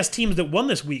 FCS teams that won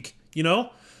this week, you know?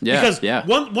 Yeah, because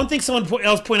one thing someone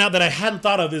else pointed out that I hadn't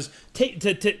thought of is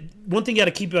one thing you got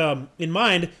to keep in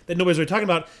mind that nobody's really talking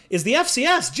about is the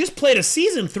FCS just played a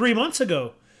season 3 months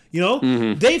ago. You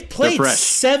know, they've played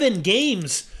 7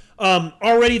 games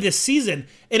already this season,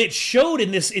 and it showed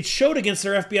against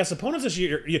their FBS opponents this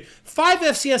year. 5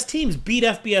 FCS teams beat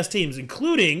FBS teams,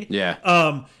 including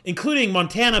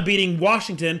Montana beating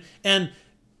Washington and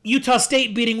Utah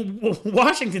State beating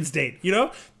Washington State. You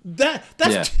know,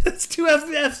 that's 2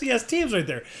 FCS teams right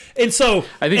there. And so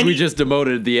I think we just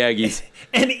demoted the Aggies.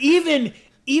 And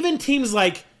even teams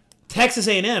like Texas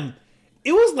A&M,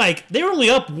 it was like they were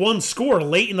only up 1 score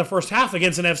late in the first half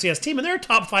against an FCS team, and they're a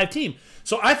top 5 team.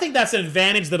 So I think that's an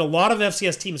advantage that a lot of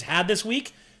FCS teams had this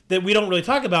week that we don't really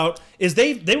talk about is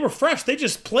they were fresh. They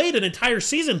just played an entire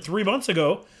season 3 months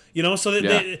ago, you know, so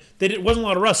it wasn't a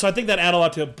lot of rust. So I think that added a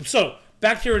lot to it. So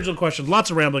back to your original question.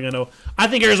 Lots of rambling, I know. I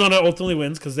think Arizona ultimately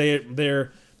wins because they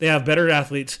have better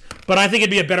athletes, but I think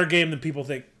it'd be a better game than people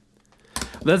think.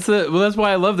 That's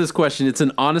why I love this question. It's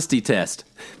an honesty test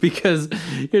because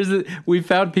we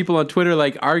found people on Twitter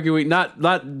like arguing,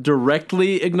 not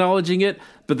directly acknowledging it,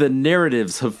 but the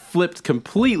narratives have flipped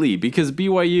completely because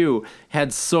BYU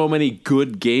had so many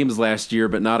good games last year,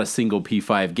 but not a single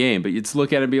P5 game. But you'd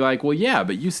look at it and be like, well, yeah,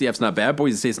 but UCF's not bad.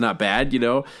 Boise State's not bad. You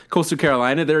know, Coastal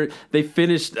Carolina, they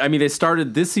finished. I mean, they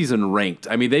started this season ranked.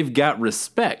 I mean, they've got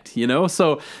respect. You know,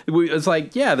 so it's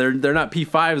like, yeah, they're not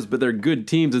P5s, but they're good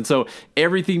teams. And so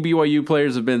everything BYU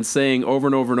players have been saying over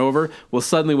and over and over. Well,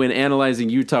 suddenly when analyzing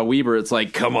Utah Weber, it's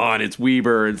like, come on, it's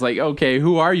Weber. It's like, okay,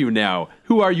 who are you now?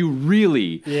 Who are you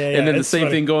really? Yeah, and then the same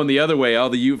thing going the other way. All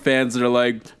the Ute fans that are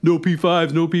like, no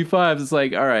P5s, no P5s. It's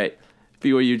like, all right,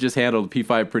 BYU just handled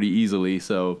P5 pretty easily.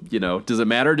 So, you know, does it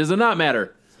matter? Does it not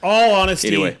matter? All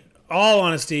honesty,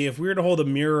 if we were to hold a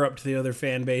mirror up to the other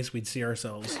fan base, we'd see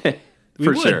ourselves. We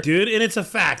would, sure, dude. And it's a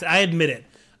fact. I admit it.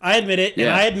 And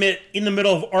I admit in the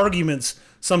middle of arguments,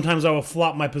 sometimes I will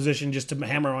flop my position just to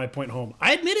hammer my point home.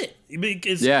 I admit it.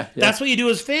 Because that's what you do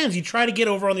as fans. You try to get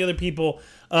over on the other people.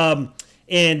 But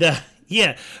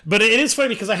it is funny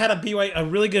because I had a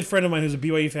really good friend of mine who's a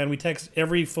BYU fan. We text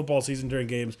every football season during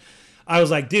games. I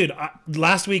was like, dude,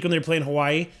 last week when they were playing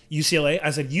Hawaii, UCLA, I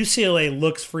said, UCLA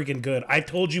looks freaking good. I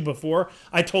told you before.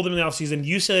 I told them in the offseason,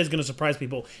 UCLA is going to surprise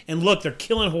people. And look, they're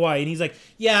killing Hawaii. And he's like,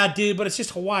 yeah, dude, but it's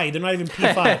just Hawaii. They're not even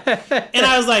P5. And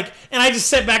I was like, and I just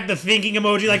sent back the thinking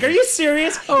emoji, like, are you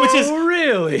serious? Which is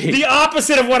really the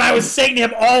opposite of what I was saying to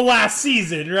him all last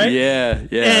season, right?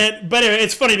 Yeah. But anyway,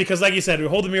 it's funny because, like you said, we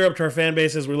hold the mirror up to our fan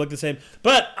bases. We look the same.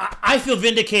 But I feel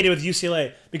vindicated with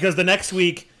UCLA because the next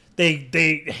week,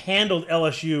 They handled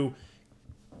LSU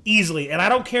easily. And I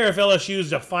don't care if LSU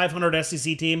is a 500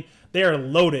 SEC team. They are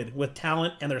loaded with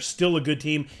talent, and they're still a good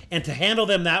team. And to handle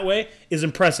them that way is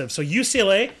impressive. So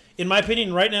UCLA, in my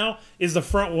opinion, right now is the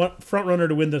front runner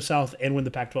to win the South and win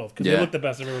the Pac-12 because they look the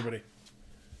best of everybody.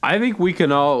 I think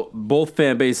both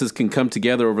fan bases can come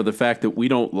together over the fact that we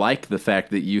don't like the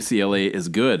fact that UCLA is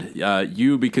good.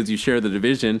 You because you share the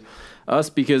division,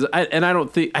 us because I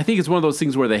think it's one of those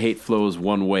things where the hate flows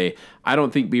one way. I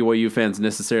don't think BYU fans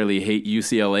necessarily hate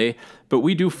UCLA, but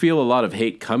we do feel a lot of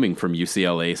hate coming from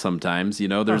UCLA sometimes. You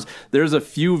know, there's a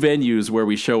few venues where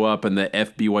we show up and the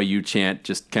FBYU chant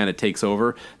just kind of takes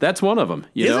over. That's one of them.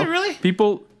 You know? Is it really?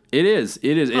 People. It is.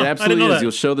 It absolutely is.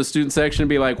 You'll show the student section and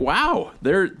be like, wow,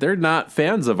 they're not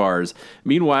fans of ours.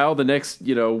 Meanwhile, the next,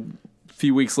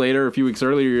 few weeks later, a few weeks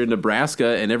earlier, you're in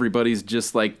Nebraska and everybody's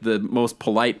just like the most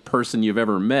polite person you've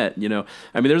ever met.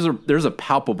 I mean, there's a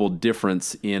palpable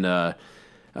difference in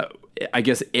I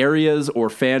guess areas or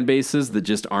fan bases that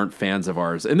just aren't fans of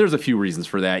ours. And there's a few reasons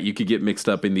for that. You could get mixed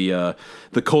up in the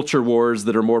culture wars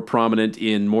that are more prominent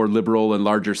in more liberal and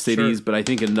larger cities. Sure. But I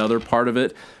think another part of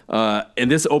it,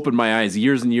 and this opened my eyes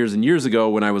years and years and years ago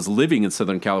when I was living in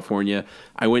Southern California,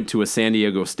 I went to a San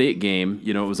Diego State game.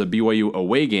 It was a BYU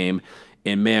away game.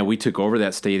 And man, we took over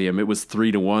that stadium. It was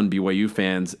 3-1 BYU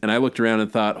fans. And I looked around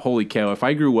and thought, holy cow, if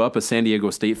I grew up a San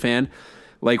Diego State fan,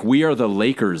 like we are the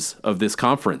Lakers of this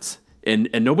conference. And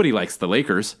nobody likes the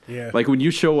Lakers. Yeah. Like when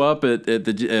you show up at the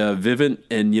Vivint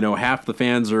and half the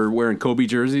fans are wearing Kobe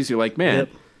jerseys, you're like, man,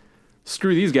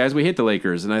 screw these guys. We hate the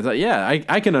Lakers. And I thought,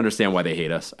 I can understand why they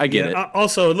hate us. I get it.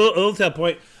 Also, a little to that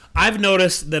point, I've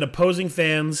noticed that opposing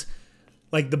fans,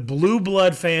 like the blue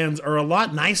blood fans, are a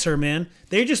lot nicer, man.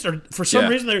 They just are, for some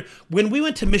reason, when we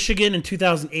went to Michigan in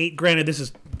 2008, granted, this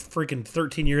is freaking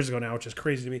 13 years ago now, which is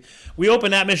crazy to me. We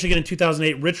opened at Michigan in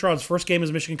 2008. Rich Rod's first game as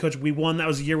Michigan coach. We won. That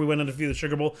was the year we went undefeated at the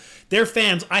Sugar Bowl. Their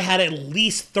fans, I had at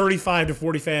least 35 to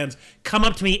 40 fans come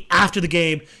up to me after the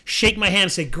game, shake my hand,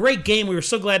 and say, great game. We were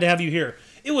so glad to have you here.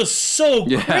 It was so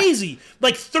crazy,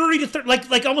 like 30 to 30,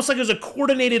 like almost like it was a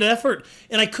coordinated effort,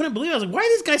 and I couldn't believe it. I was like, "Why are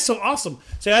these guys so awesome?"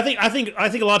 So I think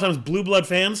a lot of times blue blood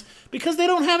fans, because they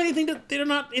don't have anything they're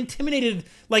not intimidated,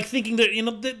 like thinking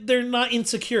that they're not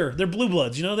insecure. They're blue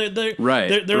bloods, they're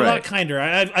right. They're a lot kinder.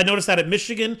 I noticed that at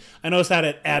Michigan. I noticed that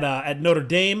at Notre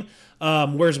Dame.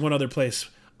 Where's one other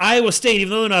place? Iowa State. Even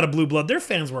though they're not a blue blood, their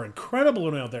fans were incredible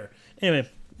when they were out there. Anyway,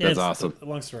 that's awesome. A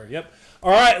long story. Yep. All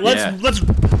right, let's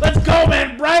go,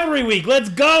 man. Rivalry week. Let's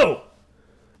go.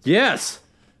 Yes.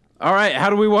 All right. How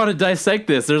do we want to dissect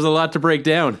this? There's a lot to break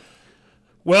down.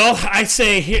 Well, I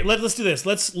say here. Let's do this.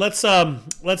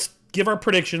 Let's give our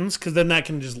predictions because then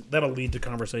that'll lead to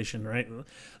conversation, right?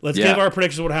 Let's give our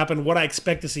predictions of what happened, what I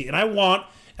expect to see, and I want,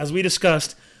 as we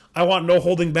discussed, I want no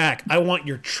holding back. I want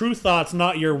your true thoughts,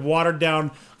 not your watered down.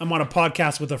 I'm on a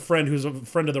podcast with a friend who's a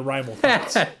friend of the rival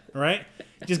thoughts. All right.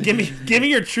 Just give me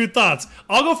your true thoughts.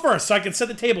 I'll go first so I can set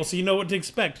the table so you know what to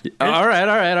expect. All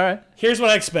right. Here's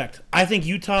what I expect. I think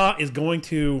Utah is going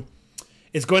to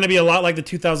be a lot like the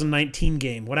 2019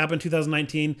 game. What happened in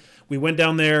 2019? We went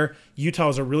down there. Utah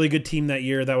was a really good team that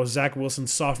year. That was Zach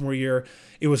Wilson's sophomore year.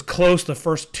 It was close the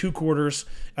first two quarters.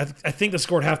 I think the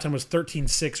score at halftime was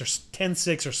 13-6 or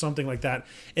 10-6 or something like that.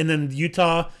 And then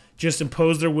Utah just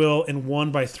imposed their will and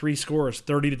won by 3 scores,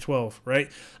 30-12,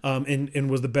 right? And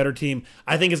was the better team.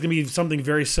 I think it's going to be something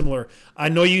very similar. I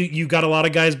know you got a lot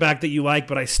of guys back that you like,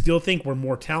 but I still think we're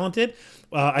more talented.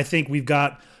 I think we've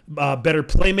got better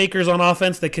playmakers on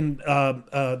offense that can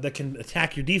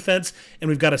attack your defense, and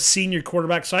we've got a senior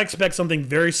quarterback. So I expect something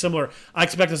very similar. I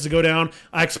expect us to go down.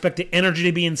 I expect the energy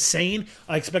to be insane.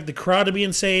 I expect the crowd to be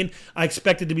insane. I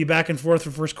expect it to be back and forth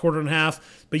for first quarter and a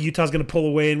half, but Utah's going to pull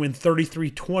away and win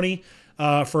 33-20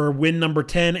 for win number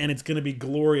 10, and it's going to be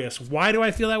glorious. Why do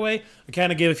I feel that way? I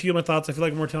kind of gave a few of my thoughts. I feel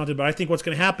like we're more talented, but I think what's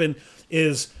going to happen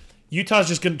is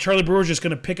Charlie Brewer's just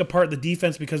going to pick apart the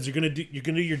defense because you're going to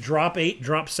do your drop 8,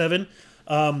 drop 7,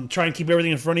 try and keep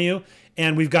everything in front of you.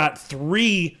 And we've got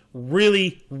 3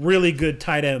 really, really good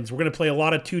tight ends. We're going to play a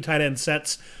lot of 2 tight end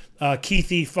sets.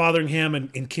 Keithy, Fotheringham,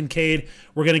 and Kincaid.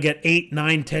 We're going to get 8,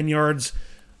 9, 10 yards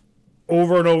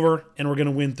over and over, and we're going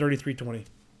to win 33-20.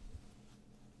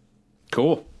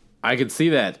 Cool. I could see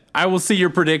that. I will see your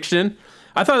prediction.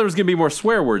 I thought there was going to be more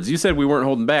swear words. You said we weren't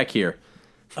holding back here.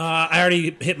 I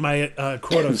already hit my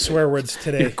quota of swear words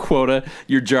today. Your quota,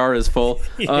 your jar is full.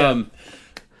 Yeah.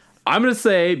 I'm going to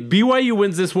say BYU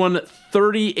wins this one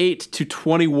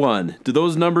 38-21. Do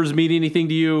those numbers mean anything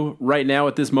to you right now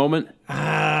at this moment?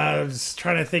 I was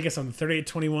trying to think of something.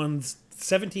 38-21,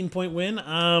 17-point win.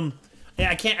 I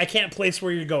can't place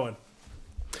where you're going.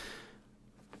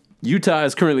 Utah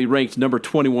is currently ranked number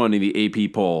 21 in the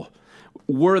AP poll.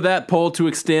 Were that poll to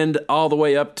extend all the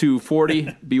way up to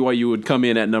 40, BYU would come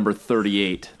in at number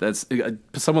 38. That's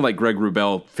someone like Greg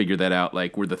Wrubell figured that out.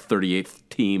 Like, we're the 38th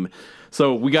team.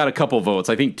 So we got a couple votes.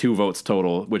 I think 2 votes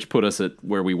total, which put us at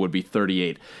where we would be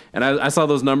 38. And I saw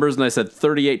those numbers and I said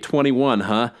 38-21,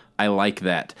 huh? I like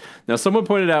that. Now, someone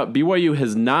pointed out BYU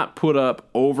has not put up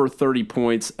over 30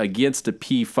 points against a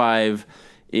P5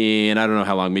 in, I don't know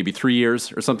how long, maybe 3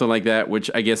 years or something like that,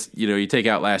 which I guess, you take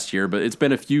out last year, but it's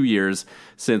been a few years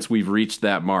since we've reached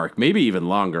that mark, maybe even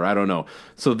longer, I don't know.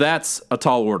 So that's a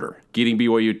tall order, getting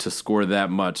BYU to score that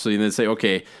much. So you then say,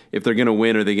 okay, if they're going to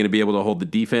win, are they going to be able to hold the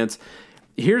defense?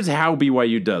 Here's how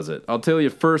BYU does it. I'll tell you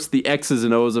first the X's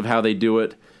and O's of how they do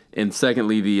it, and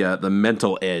secondly, the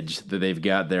mental edge that they've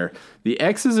got there. The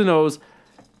X's and O's,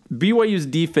 BYU's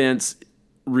defense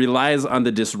relies on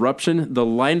the disruption. The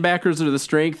linebackers are the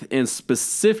strength, and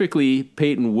specifically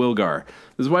Peyton Wilgar.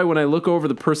 This is why when I look over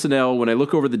the personnel, when I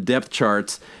look over the depth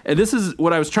charts, and this is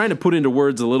what I was trying to put into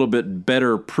words a little bit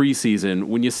better preseason.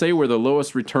 When you say we're the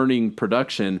lowest returning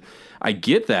production, I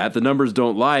get that. The numbers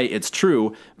don't lie. It's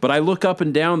true. But I look up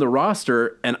and down the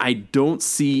roster, and I don't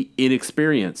see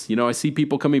inexperience. I see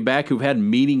people coming back who've had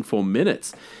meaningful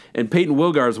minutes. And Peyton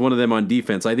Wilgar is one of them on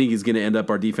defense. I think he's going to end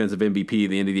up our defensive MVP at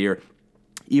the end of the year.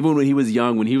 Even when he was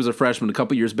young, when he was a freshman a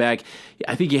couple years back,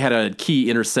 I think he had a key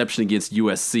interception against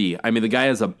USC. I mean, the guy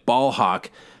is a ball hawk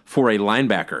for a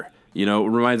linebacker. It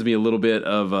reminds me a little bit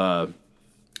of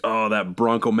that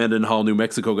Bronco Mendenhall, New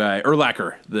Mexico guy,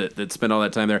 Urlacher, that spent all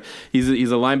that time there. He's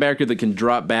a linebacker that can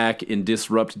drop back and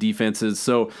disrupt defenses.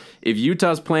 So if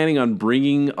Utah's planning on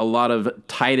bringing a lot of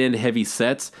tight end heavy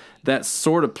sets, that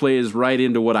sort of plays right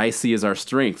into what I see as our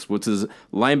strengths, which is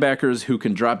linebackers who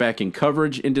can drop back in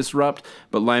coverage and disrupt,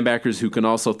 but linebackers who can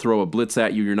also throw a blitz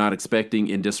at you you're not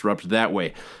expecting and disrupt that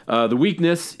way. The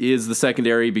weakness is the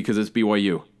secondary because it's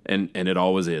BYU. And it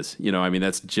always is.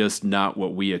 That's just not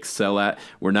what we excel at.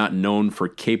 We're not known for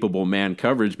capable man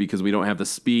coverage because we don't have the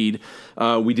speed.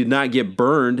 We did not get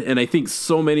burned, and I think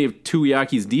so many of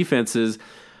Tuiaki's defenses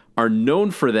are known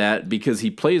for that because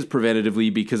he plays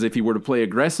preventatively, because if he were to play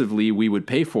aggressively, we would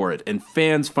pay for it. And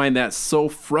fans find that so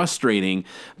frustrating.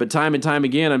 But time and time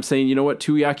again, I'm saying, you know what?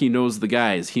 Tuiaki knows the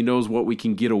guys. He knows what we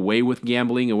can get away with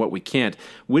gambling and what we can't.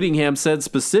 Whittingham said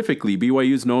specifically,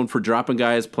 BYU's known for dropping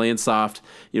guys, playing soft,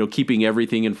 keeping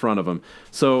everything in front of them.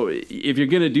 So if you're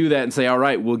going to do that and say, all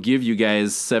right, we'll give you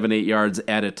guys 7-8 yards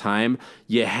at a time,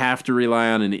 you have to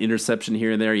rely on an interception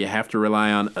here and there. You have to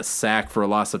rely on a sack for a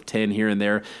loss of 10 here and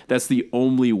there. That's the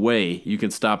only way you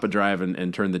can stop a drive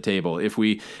and turn the table. If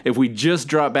we just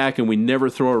drop back and we never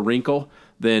throw a wrinkle,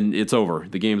 then it's over.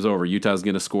 The game's over. Utah's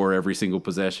going to score every single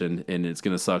possession, and it's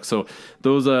going to suck. So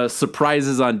those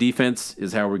surprises on defense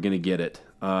is how we're going to get it.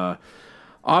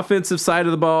 Offensive side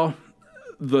of the ball,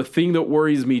 the thing that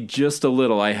worries me just a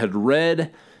little, I had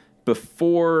read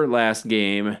before last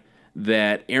game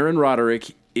that Aaron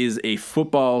Roderick is a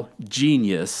football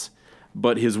genius,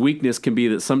 but his weakness can be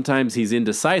that sometimes he's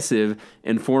indecisive,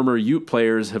 and former Ute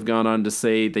players have gone on to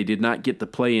say they did not get the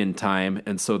play in time,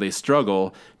 and so they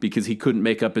struggle because he couldn't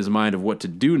make up his mind of what to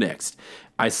do next.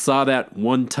 I saw that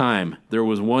one time. There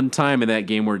was one time in that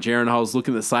game where Jaren Hall's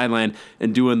looking at the sideline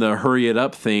and doing the hurry it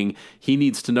up thing. He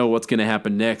needs to know what's going to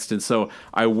happen next, and so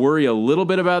I worry a little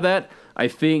bit about that. I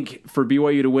think for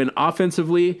BYU to win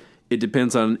offensively, it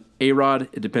depends on A-Rod.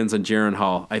 It depends on Jaren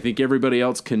Hall. I think everybody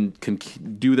else can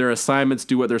do their assignments,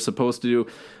 do what they're supposed to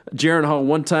do. Jaren Hall,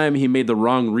 one time he made the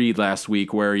wrong read last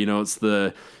week where, it's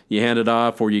the you hand it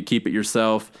off or you keep it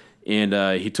yourself,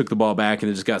 and he took the ball back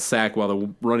and it just got sacked while the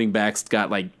running backs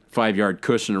got like 5-yard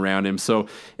cushion around him. So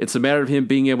it's a matter of him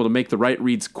being able to make the right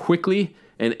reads quickly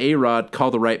and A-Rod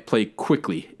call the right play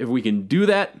quickly. If we can do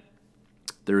that,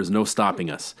 there is no stopping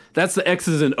us. That's the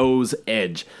X's and O's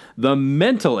edge. The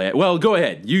mental edge. Well, go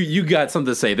ahead. You got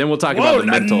something to say. Then we'll talk about the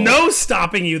mental. No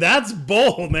stopping you. That's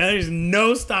bold, man. There's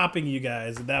no stopping you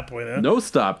guys at that point. Huh? No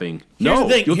stopping.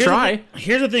 You'll try.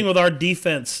 Here's the thing with our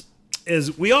defense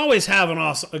is we always have an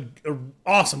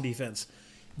awesome defense.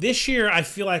 This year, I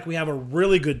feel like we have a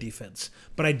really good defense,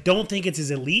 but I don't think it's as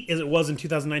elite as it was in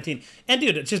 2019. And,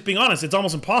 dude, it's just being honest, it's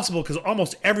almost impossible because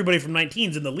almost everybody from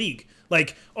 19 is in the league.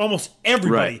 Like, almost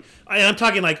everybody. Right. I'm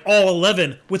talking like all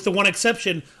 11, with the one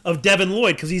exception of Devin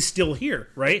Lloyd because he's still here,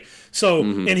 right? So,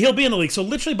 and he'll be in the league. So,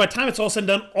 literally, by the time it's all said and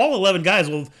done, all 11 guys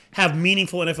will have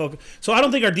meaningful NFL. So, I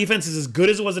don't think our defense is as good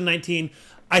as it was in 19.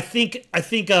 I think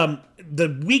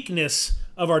the weakness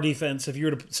of our defense, if you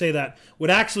were to say that,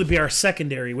 would actually be our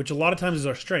secondary, which a lot of times is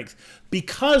our strength,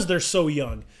 because they're so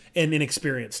young and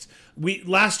inexperienced.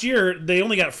 Last year they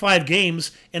only got 5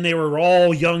 games and they were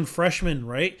all young freshmen,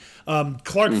 right?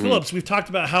 Clark Phillips, we've talked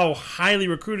about how highly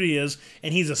recruited he is,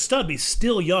 and he's a stud, but he's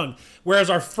still young. Whereas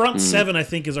our front seven, I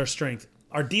think, is our strength.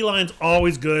 Our D-line's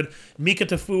always good. Mika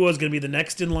Tafua is going to be the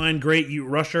next in line great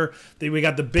rusher. We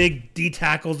got the big D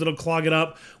tackles that'll clog it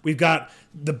up. We've got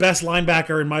the best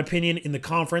linebacker, in my opinion, in the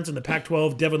conference, in the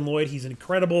Pac-12, Devin Lloyd. He's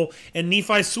incredible. And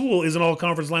Nephi Sewell is an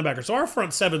all-conference linebacker. So our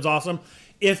front seven's awesome.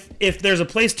 If there's a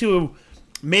place to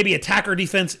maybe attack our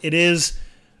defense, it is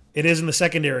in the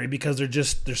secondary, because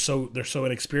they're so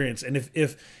inexperienced. And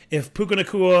if Puka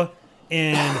Nacua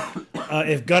and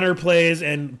if Gunner plays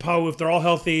and Pau, if they're all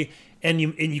healthy, and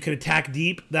you can attack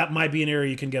deep, that might be an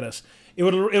area you can get us. It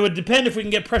would depend if we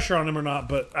can get pressure on them or not,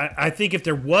 but I think if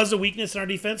there was a weakness in our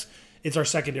defense, it's our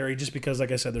secondary, just because,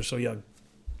 like I said, they're so young.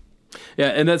 Yeah,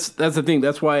 and that's the thing.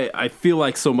 That's why I feel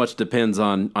like so much depends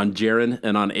on Jaron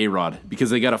and on A-Rod,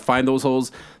 because they got to find those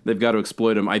holes. They've got to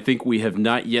exploit them. I think we have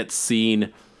not yet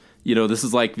seen, this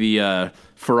is like the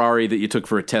Ferrari that you took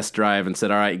for a test drive and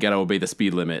said, all right, you got to obey the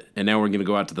speed limit. And now we're going to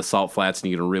go out to the salt flats and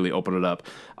you're going to really open it up.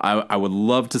 I would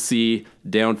love to see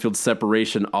downfield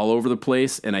separation all over the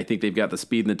place, and I think they've got the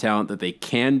speed and the talent that they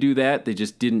can do that. They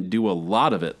just didn't do a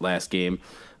lot of it last game.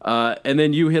 And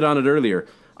then you hit on it earlier,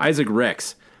 Isaac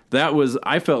Rex.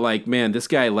 I felt like, man, this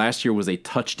guy last year was a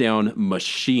touchdown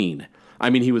machine. I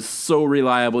mean, he was so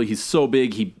reliable. He's so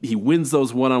big. He wins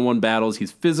those one-on-one battles.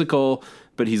 He's physical,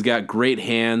 but he's got great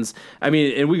hands. I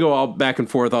mean, and we go all back and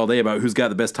forth all day about who's got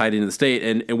the best tight end in the state,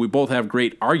 and we both have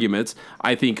great arguments.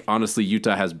 I think, honestly,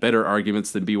 Utah has better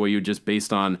arguments than BYU, just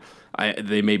based on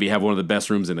they maybe have one of the best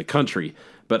rooms in the country.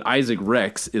 But Isaac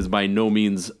Rex is by no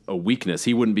means a weakness.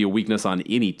 He wouldn't be a weakness on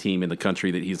any team in the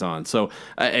country that he's on. So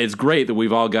it's great that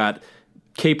we've all got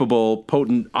capable,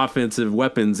 potent offensive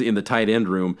weapons in the tight end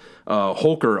room.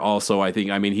 Holker also, I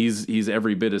think, he's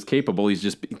every bit as capable. He's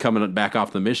just coming back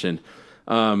off the mission.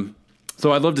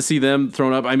 So I'd love to see them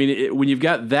thrown up. I mean, when you've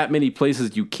got that many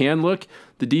places you can look,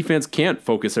 the defense can't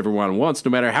focus everyone at once,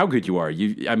 no matter how good you are.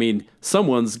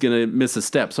 Someone's going to miss a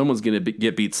step. Someone's going to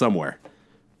get beat somewhere.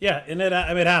 Yeah, and it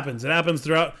happens. It happens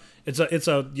throughout. It's a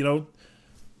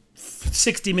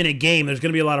 60-minute game. There's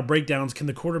going to be a lot of breakdowns. Can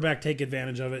the quarterback take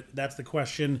advantage of it? That's the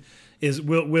question.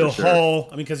 Will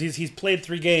Hall? Because he's played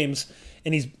 3 games,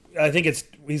 and he's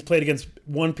played against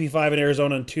 1 P5 in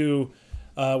Arizona and 2.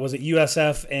 Was it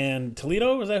USF and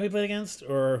Toledo? Was that who he played against,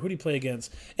 or who did he play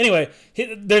against? Anyway,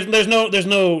 there's no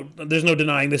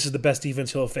denying this is the best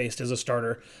defense he'll have faced as a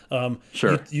starter.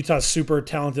 Sure, Utah's super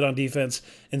talented on defense,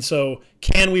 and so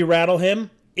can we rattle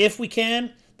him? If we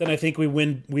can, then I think we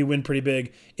win. We win pretty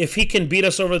big. If he can beat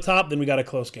us over the top, then we got a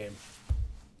close game.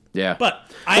 Yeah, but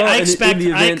I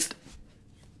expect.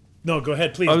 No, go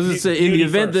ahead, please. I was going to say in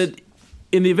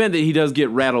the event that he does get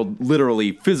rattled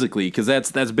literally, physically, because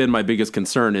that's been my biggest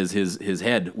concern, is his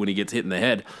head when he gets hit in the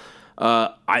head.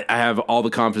 I have all the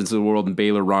confidence in the world in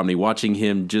Baylor Romney, watching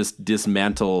him just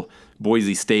dismantle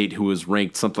Boise State, who was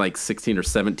ranked something like 16 or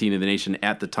 17 in the nation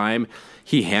at the time.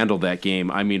 He handled that game.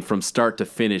 From start to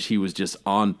finish, he was just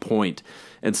on point.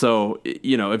 And so,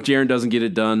 if Jaron doesn't get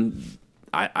it done,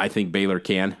 I think Baylor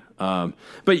can. But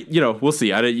we'll see.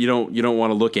 You don't want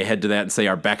to look ahead to that and say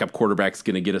our backup quarterback's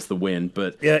going to get us the win.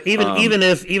 But yeah, even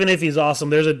if he's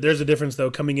awesome, there's a difference though,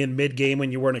 coming in mid game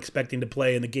when you weren't expecting to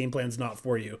play and the game plan's not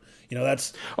for you.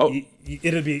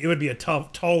 It would be a tall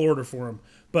order for him.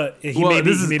 But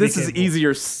this is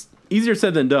easier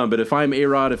said than done. But if I'm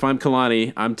A-Rod, if I'm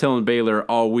Kalani, I'm telling Baylor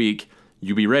all week,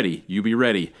 you be ready. You be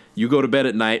ready. You go to bed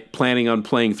at night planning on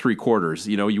playing 3 quarters.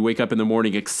 You wake up in the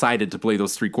morning excited to play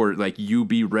those 3 quarters. Like, you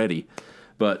be ready.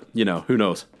 But, who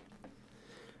knows?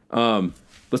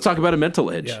 Let's talk about a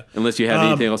mental edge. Yeah. Unless you have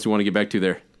anything else you want to get back to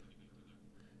there.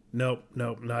 No,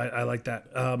 I like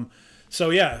that.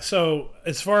 So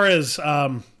as far as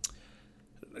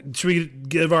should we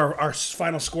give our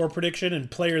final score prediction and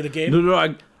player of the game?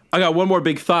 No, I got one more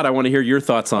big thought I want to hear your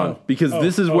thoughts on, because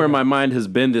this is where my mind has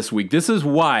been this week. This is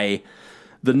why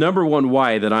the number one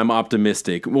why that I'm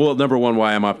optimistic. Well, number one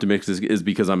why I'm optimistic is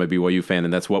because I'm a BYU fan,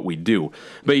 and that's what we do.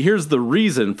 But here's the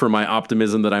reason for my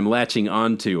optimism that I'm latching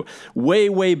onto.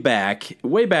 Way back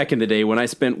in the day, when I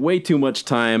spent way too much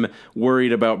time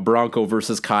worried about Bronco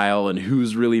versus Kyle and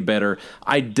who's really better,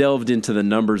 I delved into the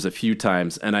numbers a few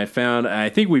times, and I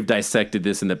think we've dissected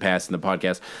this in the past in the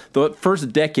podcast. The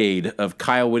first decade of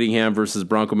Kyle Whittingham versus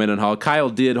Bronco Mendenhall,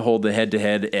 Kyle did hold the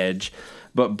head-to-head edge.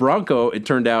 But Bronco, it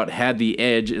turned out, had the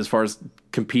edge as far as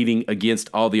competing against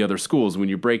all the other schools when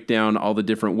you break down all the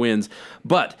different wins.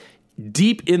 But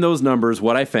deep in those numbers,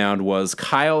 what I found was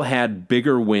Kyle had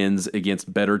bigger wins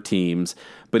against better teams,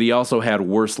 but he also had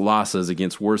worse losses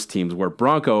against worse teams, where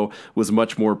Bronco was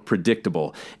much more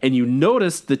predictable. And you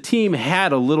noticed the team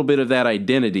had a little bit of that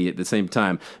identity at the same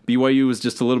time. BYU was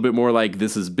just a little bit more like,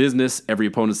 this is business, every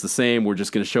opponent's the same, we're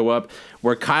just going to show up.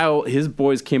 Where Kyle, his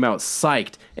boys came out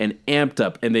psyched and amped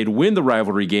up, and they'd win the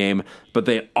rivalry game, but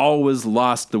they always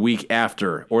lost the week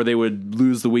after, or they would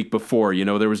lose the week before. You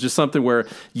know, there was just something where,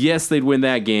 yes, they'd win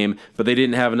that game, but they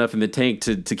didn't have enough in the tank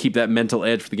to keep that mental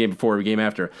edge for the game before or the game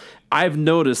after. I've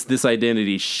noticed this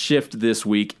identity shift this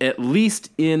week, at least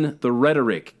in the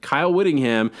rhetoric. Kyle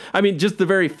Whittingham, I mean, just the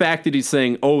very fact that he's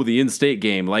saying, oh, the in-state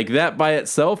game, like that by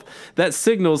itself, that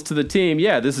signals to the team,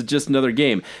 yeah, this is just another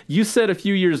game. You said a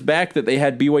few years back that they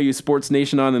had BYU Sports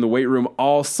Nation on in the weight room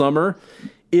all summer.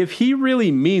 If he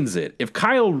really means it, if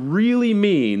Kyle really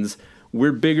means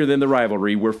we're bigger than the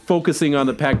rivalry, we're focusing on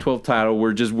the Pac-12 title,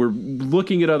 we're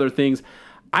looking at other things,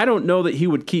 I don't know that he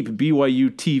would keep BYU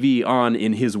TV on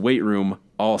in his weight room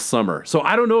all summer. So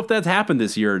I don't know if that's happened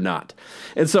this year or not.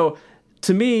 And so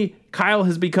to me, Kyle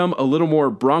has become a little more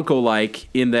Bronco-like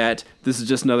in that this is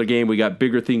just another game. We got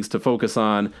bigger things to focus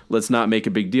on. Let's not make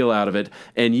a big deal out of it.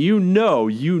 And you know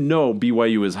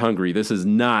BYU is hungry. This is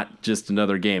not just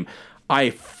another game. I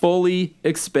fully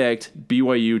expect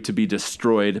BYU to be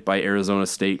destroyed by Arizona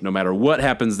State no matter what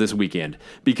happens this weekend,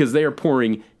 because they are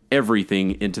pouring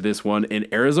everything into this one, and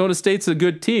Arizona State's a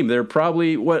good team. They're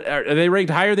probably, what are they ranked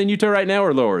higher than Utah right now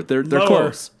or lower? They're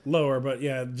close. Lower, but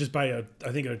yeah, just by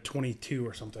I think a 22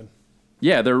 or something.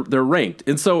 Yeah, they're ranked.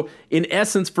 And so in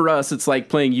essence for us, it's like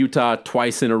playing Utah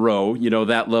twice in a row, you know,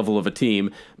 that level of a team,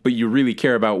 but you really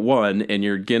care about one and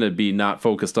you're going to be not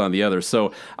focused on the other.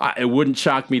 So it wouldn't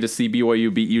shock me to see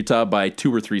BYU beat Utah by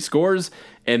 2 or 3 scores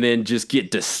and then just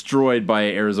get destroyed by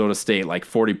Arizona State, like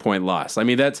 40-point loss. I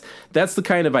mean, that's the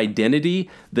kind of identity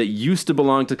that used to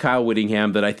belong to Kyle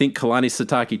Whittingham that I think Kalani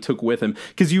Sitake took with him,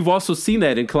 because you've also seen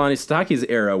that in Kalani Sitake's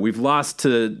era. We've lost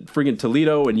to friggin'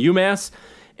 Toledo and UMass,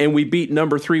 and we beat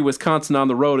number 3 Wisconsin on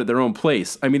the road at their own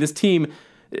place. I mean, this team,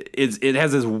 it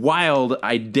has this wild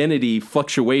identity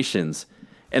fluctuations.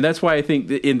 And that's why I think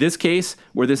that in this case,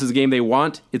 where this is a game they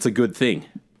want, it's a good thing.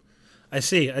 I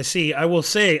see. I will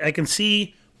say, I can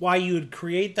see why you would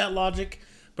create that logic,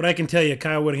 but I can tell you,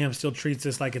 Kyle Whittingham still treats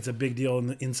this like it's a big deal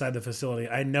inside the facility.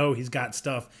 I know he's got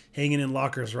stuff hanging in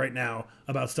lockers right now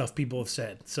about stuff people have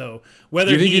said. So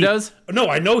whether you think he does? No,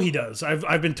 I know he does.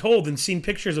 I've been told and seen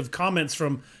pictures of comments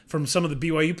from some of the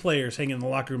BYU players hanging in the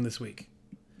locker room this week.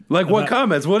 Like what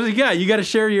comments? What does he got? You got to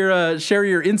share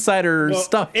your insider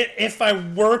stuff. If I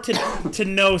were to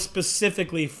know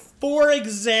specifically, for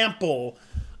example,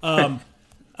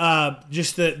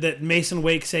 just that Mason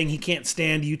Wake saying he can't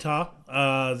stand Utah.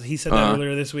 He said that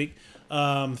earlier this week.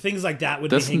 Things like that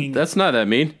would be hanging. That's not that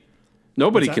mean.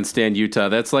 Nobody can stand Utah.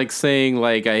 That's like saying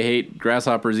like I hate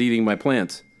grasshoppers eating my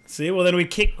plants. See, well then we'd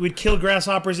kill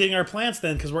grasshoppers eating our plants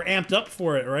then, because we're amped up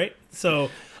for it, right? So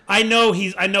I know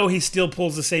he still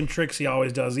pulls the same tricks he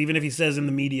always does, even if he says in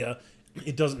the media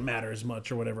it doesn't matter as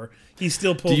much or whatever. He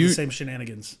still pulls the same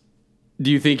shenanigans. Do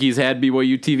you think he's had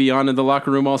BYU TV on in the locker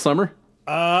room all summer?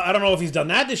 I don't know if he's done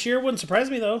that this year. Wouldn't surprise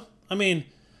me though. I mean,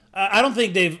 I don't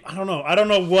think they've. I don't know. I don't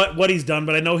know what he's done,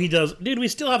 but I know he does. Dude, we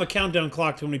still have a countdown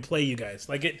clock to when we play you guys.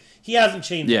 Like it, he hasn't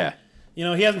changed. Yeah, that. You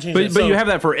know, he hasn't changed. But you have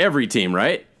that for every team,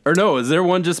 right? Or no? Is there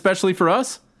one just specially for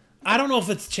us? I don't know if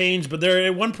it's changed, but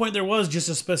at one point there was just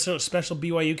a special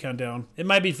BYU countdown. It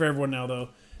might be for everyone now though.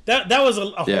 That was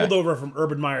a holdover from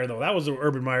Urban Meyer though. That was what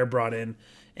Urban Meyer brought in,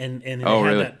 and had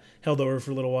that held over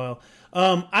for a little while.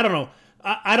 I don't know.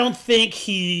 I don't think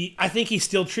I think he's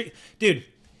still dude.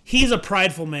 He's a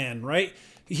prideful man, right?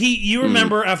 You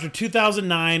remember after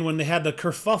 2009 when they had the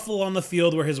kerfuffle on the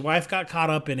field where his wife got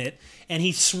caught up in it, and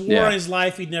he swore on his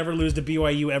life he'd never lose to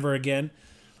BYU ever again.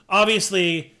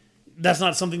 Obviously, that's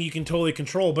not something you can totally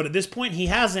control, but at this point he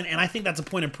hasn't, and I think that's a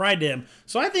point of pride to him.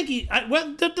 So I think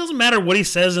it doesn't matter what he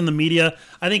says in the media.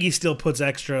 I think he still puts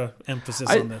extra emphasis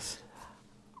on this.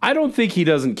 I don't think he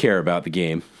doesn't care about the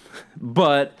game,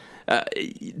 but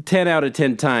 10 out of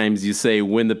 10 times you say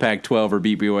win the Pac-12 or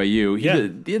beat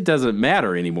BYU, it doesn't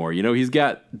matter anymore. You know, he's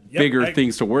got bigger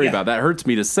things to worry about. That hurts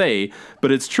me to say,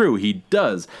 but it's true. He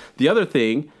does. The other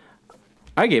thing,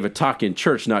 I gave a talk in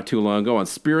church not too long ago on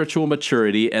spiritual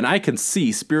maturity, and I can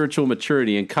see spiritual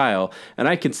maturity in Kyle, and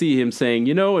I can see him saying,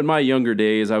 you know, in my younger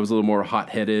days, I was a little more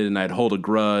hot-headed, and I'd hold a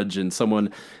grudge, and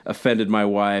someone offended my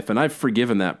wife, and I've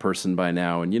forgiven that person by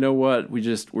now, and you know what?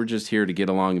 We're just here to get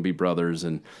along and be brothers,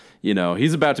 and you know,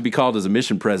 he's about to be called as a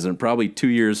mission president probably 2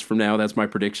 years from now. That's my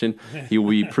prediction. He will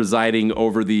be presiding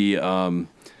over the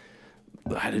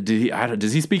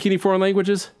does he speak any foreign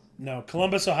languages? No,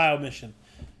 Columbus, Ohio mission.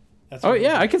 That's Oh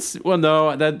yeah, I could. Well,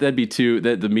 no, that'd be too.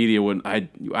 That the media wouldn't.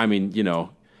 I mean,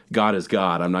 God is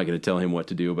God. I'm not going to tell him what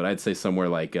to do, but I'd say somewhere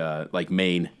like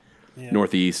Maine,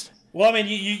 Northeast. Well, I mean,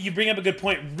 you bring up a good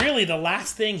point. Really, the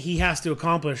last thing he has to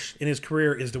accomplish in his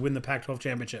career is to win the Pac-12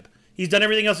 championship. He's done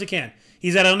everything else he can.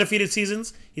 He's had undefeated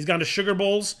seasons. He's gone to Sugar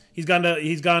Bowls. He's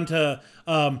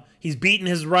beaten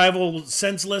his rival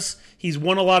senseless. He's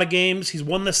won a lot of games. He's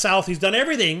won the South. He's done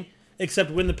everything except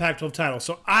win the Pac-12 title.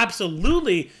 So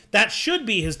absolutely, that should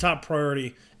be his top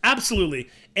priority. Absolutely.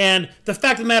 And the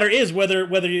fact of the matter is, whether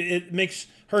it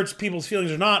hurts people's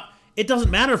feelings or not, it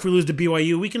doesn't matter if we lose to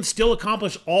BYU. We can still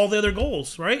accomplish all the other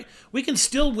goals, right? We can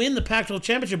still win the Pac-12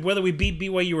 championship whether we beat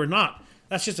BYU or not.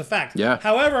 That's just a fact. Yeah.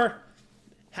 However,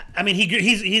 I mean,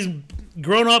 he's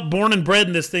grown up, born and bred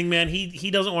in this thing, man.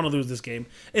 He doesn't want to lose this game,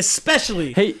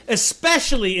 especially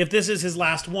if this is his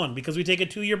last one, because we take a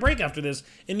 2-year break after this,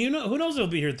 and who knows if he'll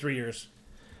be here 3 years.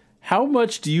 How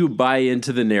much do you buy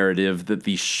into the narrative that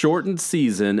the shortened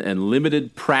season and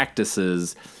limited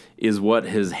practices is what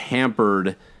has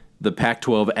hampered the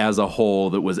Pac-12 as a whole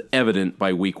that was evident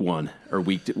by week 1 or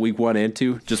week 1 and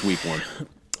 2? Just week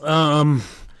 1.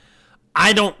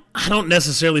 I don't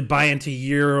necessarily buy into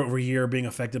year over year being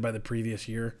affected by the previous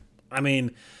year. I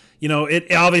mean,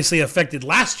 it obviously affected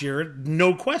last year,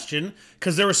 no question,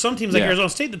 because there were some teams like Arizona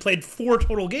State that played 4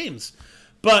 total games.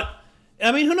 But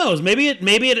I mean, who knows? Maybe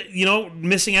it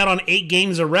missing out on 8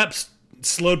 games of reps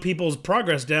slowed people's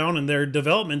progress down and their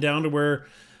development down to where,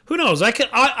 who knows? I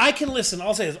can listen.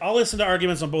 I'll say this. I'll listen to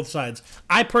arguments on both sides.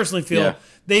 I personally feel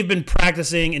they've been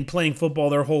practicing and playing football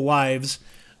their whole lives.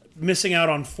 Missing out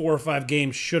on 4 or 5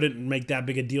 games shouldn't make that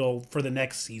big a deal for the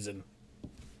next season.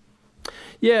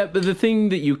 Yeah, but the thing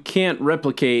that you can't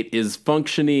replicate is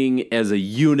functioning as a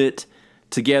unit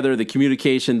together, the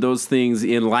communication, those things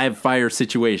in live fire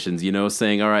situations,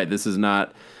 saying, all right, this is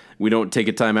not, we don't take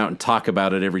a time out and talk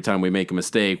about it every time we make a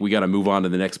mistake. We got to move on to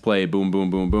the next play. Boom, boom,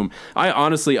 boom, boom.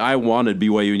 I wanted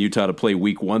BYU and Utah to play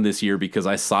week 1 this year because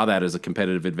I saw that as a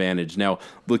competitive advantage. Now,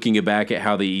 looking back at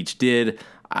how they each did,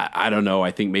 I don't know.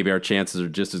 I think maybe our chances are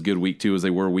just as good week 2 as they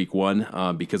were week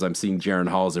 1 because I'm seeing Jaron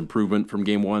Hall's improvement from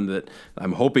game 1 that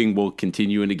I'm hoping will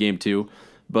continue into game 2.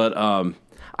 But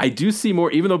I do see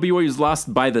more, even though BYU's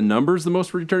lost by the numbers the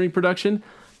most returning production,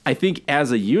 I think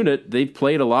as a unit, they've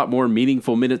played a lot more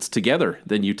meaningful minutes together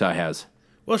than Utah has.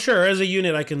 Well, sure, as a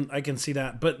unit, I can see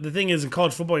that. But the thing is, in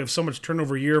college football, you have so much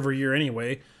turnover year over year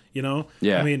anyway, Yeah.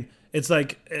 I mean, it's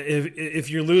like if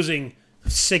you're losing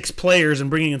 6 players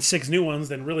and bringing in 6 new ones,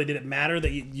 then really did it matter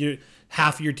that you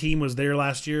half your team was there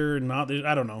last year and not there?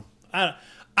 I don't know.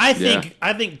 I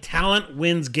think talent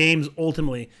wins games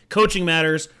ultimately. Coaching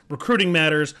matters, recruiting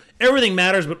matters, everything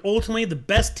matters, but ultimately the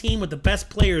best team with the best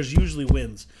players usually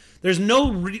wins. There's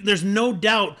no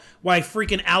doubt why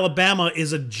freaking Alabama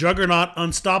is a juggernaut,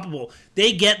 unstoppable.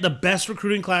 They get the best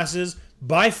recruiting classes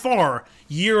by far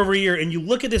year over year. And you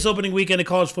look at this opening weekend of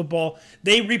college football,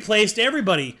 they replaced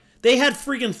everybody. They had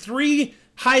freaking 3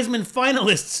 Heisman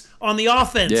finalists on the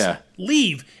offense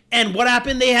leave. And what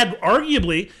happened? They had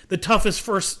arguably the toughest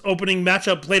first opening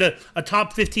matchup, played a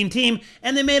top 15 team,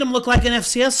 and they made them look like an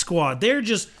FCS squad. They're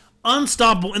just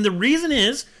unstoppable. And the reason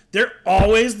is they're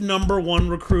always number 1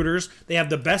 recruiters. They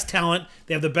have the best talent.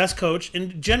 They have the best coach.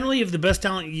 And generally, if the best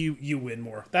talent, you win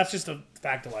more. That's just a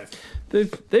fact of life.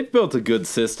 They've built a good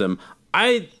system.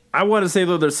 I want to say,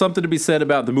 though, there's something to be said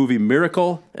about the movie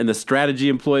Miracle and the strategy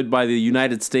employed by the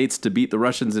United States to beat the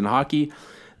Russians in hockey.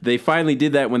 They finally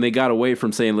did that when they got away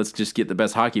from saying, let's just get the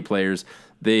best hockey players.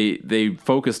 They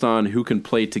focused on who can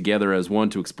play together as one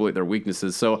to exploit their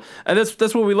weaknesses. So and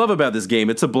that's what we love about this game.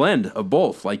 It's a blend of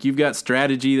both. Like, you've got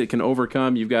strategy that can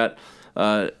overcome. You've got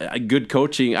good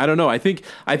coaching. I don't know. I think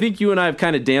you and I have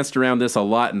kind of danced around this a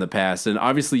lot in the past. And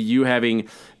obviously you having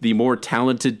the more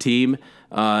talented team,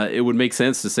 it would make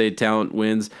sense to say talent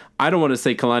wins. I don't want to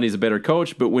say Kalani's a better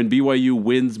coach, but when BYU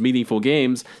wins meaningful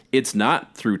games, it's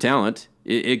not through talent.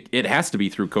 It has to be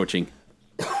through coaching.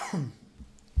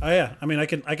 Oh yeah, I mean I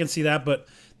can see that, but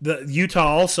the Utah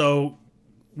also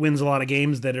wins a lot of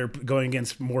games that are going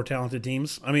against more talented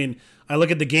teams. I mean, I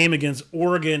look at the game against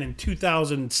Oregon in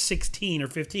 2016 or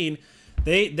 15.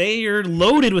 They are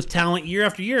loaded with talent year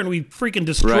after year, and we freaking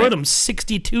destroyed them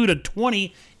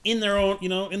 62-20 in their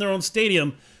own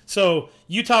stadium. So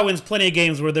Utah wins plenty of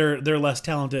games where they're less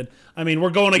talented. I mean, we're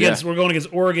going against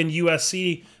Oregon,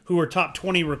 USC, who are top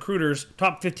 20 recruiters,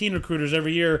 top 15 recruiters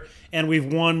every year, and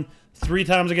we've won 3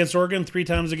 times against Oregon, 3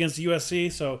 times against USC.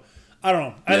 So I don't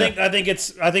know. I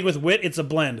think with Witt, it's a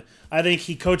blend. I think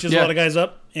he coaches a lot of guys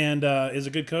up and is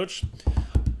a good coach.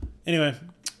 Anyway,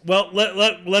 Well,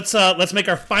 let's make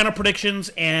our final predictions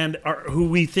and who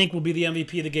we think will be the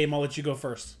MVP of the game. I'll let you go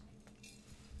first.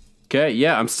 Okay,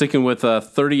 yeah, I'm sticking with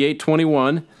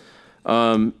 38-21.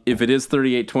 If it is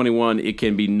 38-21, it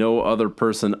can be no other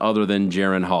person other than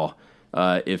Jaren Hall.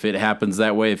 If it happens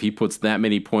that way, if he puts that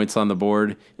many points on the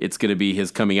board, it's going to be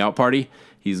his coming out party.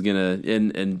 He's going to,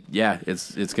 and yeah,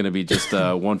 it's going to be just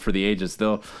one for the ages.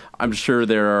 Still, I'm sure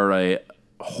there are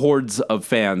hordes of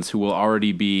fans who will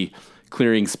already be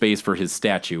clearing space for his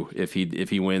statue if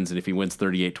he wins, and if he wins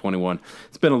 38-21.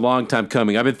 It's been a long time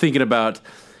coming. I've been thinking about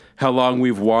how long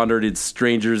we've wandered as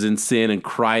strangers in sin and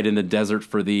cried in the desert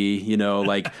for thee. You know,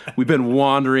 like we've been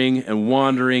wandering and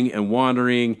wandering and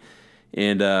wandering,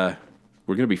 and we're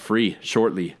going to be free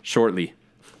shortly. It's going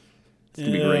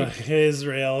to be great.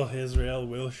 Israel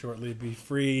will shortly be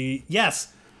free.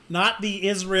 Yes, not the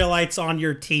Israelites on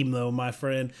your team, though, my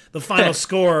friend. The final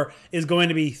score is going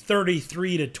to be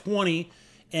 33-20,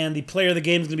 and the player of the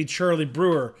game is going to be Charlie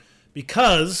Brewer,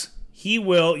 because he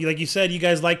will, like you said, you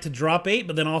guys like to drop 8,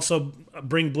 but then also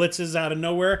bring blitzes out of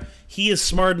nowhere. He is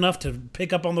smart enough to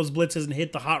pick up on those blitzes and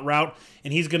hit the hot route,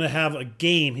 and he's going to have a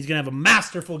game. He's going to have a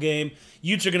masterful game.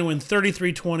 Utes are going to win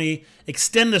 33-20,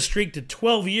 extend the streak to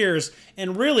 12 years,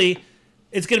 and really,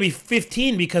 it's going to be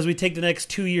 15 because we take the next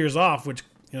 2 years off, which,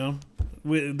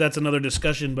 that's another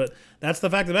discussion, but that's the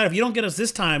fact of the matter. If you don't get us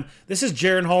this time, this is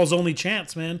Jaren Hall's only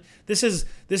chance, man. This is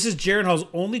Jaren Hall's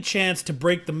only chance to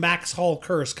break the Max Hall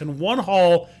curse. Can one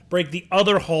Hall break the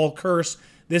other Hall curse?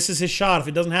 This is his shot. If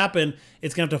it doesn't happen,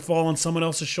 it's going to have to fall on someone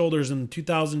else's shoulders in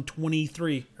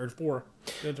 2023 or 4.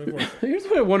 Here's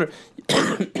what I wonder.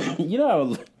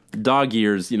 Dog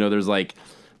years, there's like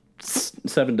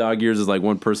 7 dog years is like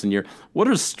 1 person year. What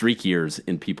are streak years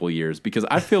in people years? Because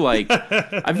I feel like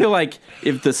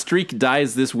if the streak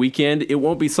dies this weekend, it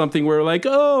won't be something where like,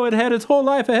 oh, it had its whole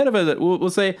life ahead of it. We'll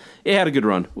say it had a good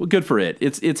run. Well, good for it.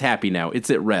 It's happy now. It's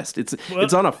at rest. It's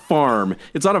on a farm.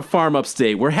 It's on a farm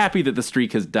upstate. We're happy that the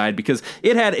streak has died because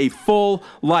it had a full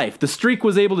life. The streak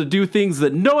was able to do things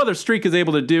that no other streak is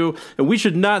able to do, and we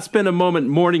should not spend a moment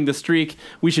mourning the streak.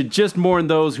 We should just mourn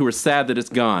those who are sad that it's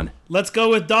gone. Let's go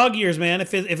with dog years, man.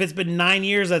 If it's been 9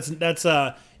 years,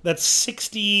 that's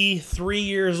 63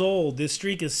 years old. This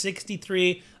streak is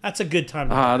 63. That's a good time.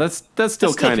 That's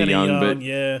still kind of young, but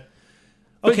yeah.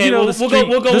 But, Okay, we'll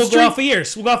go off of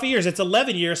years. We'll go off of years. It's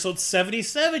 11 years, so it's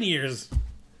 77 years.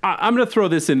 I'm going to throw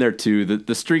this in there too.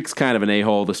 The streak's kind of an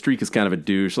a-hole. The streak is kind of a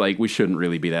douche. Like, we shouldn't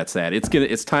really be that sad.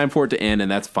 It's time for it to end, and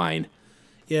that's fine.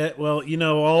 Yeah, well,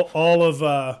 all of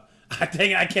I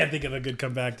can't think of a good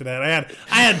comeback to that.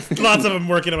 I had lots of them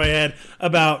working in my head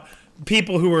about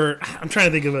people who were. I'm trying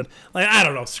to think of it. Like, I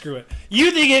don't know. Screw it.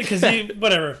 You think it because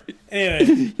whatever.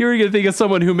 Anyway, you were gonna think of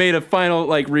someone who made a final,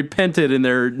 like, repented in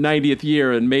their 90th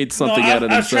year and made something out of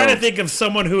themselves. I was trying to think of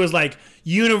someone who was like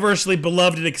universally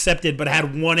beloved and accepted, but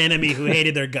had one enemy who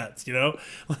hated their guts.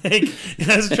 Like,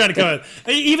 I was trying to come up.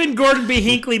 Even Gordon B.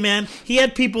 Hinckley, man, he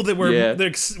had people that were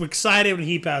excited when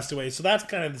he passed away. So that's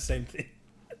kind of the same thing.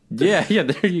 Yeah,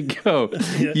 there you go.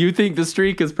 Yeah. You think the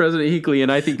streak is President Hinckley,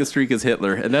 and I think the streak is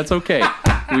Hitler, and that's okay.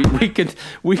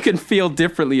 we can feel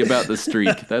differently about the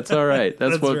streak. That's all right.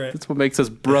 That's what makes us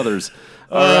brothers.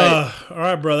 All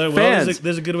right, brother. Well,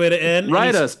 there's a good way to end.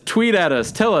 Write us, tweet at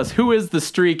us, tell us who is the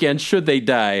streak and should they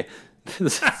die.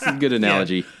 This is a good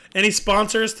analogy. Yeah. Any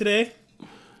sponsors today?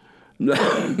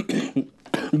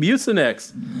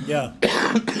 Mucinex. Yeah.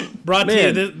 Brought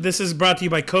to you. This is brought to you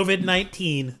by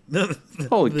COVID-19.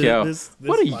 Holy cow!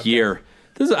 What a year!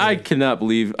 I can't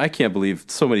believe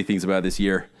so many things about this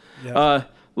year. Yeah.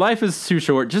 Life is too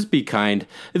short. Just be kind.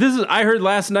 I heard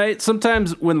last night.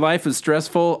 Sometimes when life is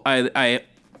stressful, I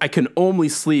can only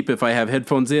sleep if I have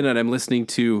headphones in and I'm listening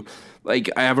to.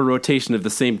 Like, I have a rotation of the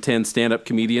same 10 stand-up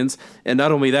comedians, and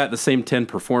not only that, the same 10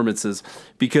 performances,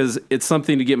 because it's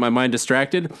something to get my mind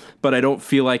distracted, but I don't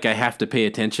feel like I have to pay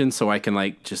attention, so I can,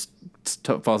 like, just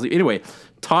fall asleep. Anyway,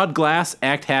 Todd Glass,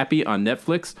 Act Happy on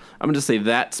Netflix. I'm going to say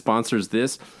that sponsors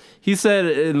this. He said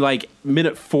in, like,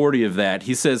 minute 40 of that,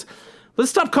 he says,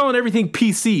 let's stop calling everything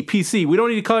PC. We don't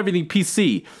need to call everything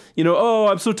PC.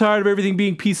 I'm so tired of everything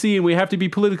being PC and we have to be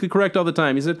politically correct all the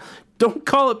time. He said, don't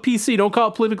call it PC. Don't call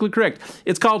it politically correct.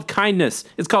 It's called kindness.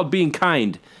 It's called being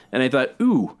kind. And I thought,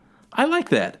 ooh, I like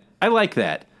that.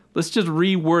 Let's just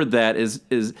reword that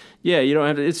you don't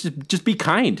have to, it's just be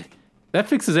kind. That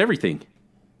fixes everything.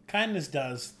 Kindness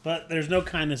does, but there's no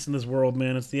kindness in this world,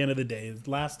 man. It's the end of the day.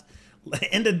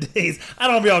 End of days. I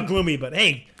don't want to be all gloomy, but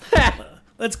hey,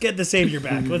 Let's get the Savior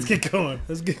back. Let's get going.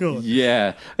 Let's get going.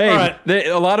 Yeah. Hey, All right.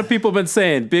 a lot of people have been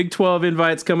saying Big 12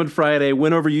 invites coming Friday.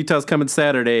 Win over Utah's coming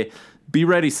Saturday. Be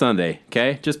ready Sunday,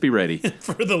 okay? Just be ready.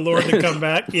 For the Lord to come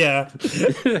back. Yeah.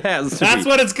 It has to That's be.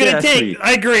 what it's going It to has take. be.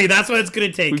 I agree. That's what it's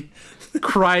going to take.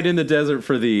 Cried in the desert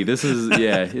for thee. This is,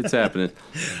 it's happening.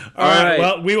 All right.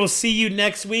 Well, we will see you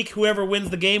next week. Whoever wins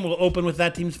the game will open with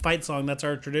that team's fight song. That's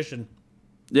our tradition.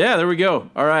 Yeah, there we go.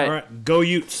 All right. All right. Go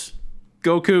Utes.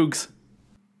 Go Cougs.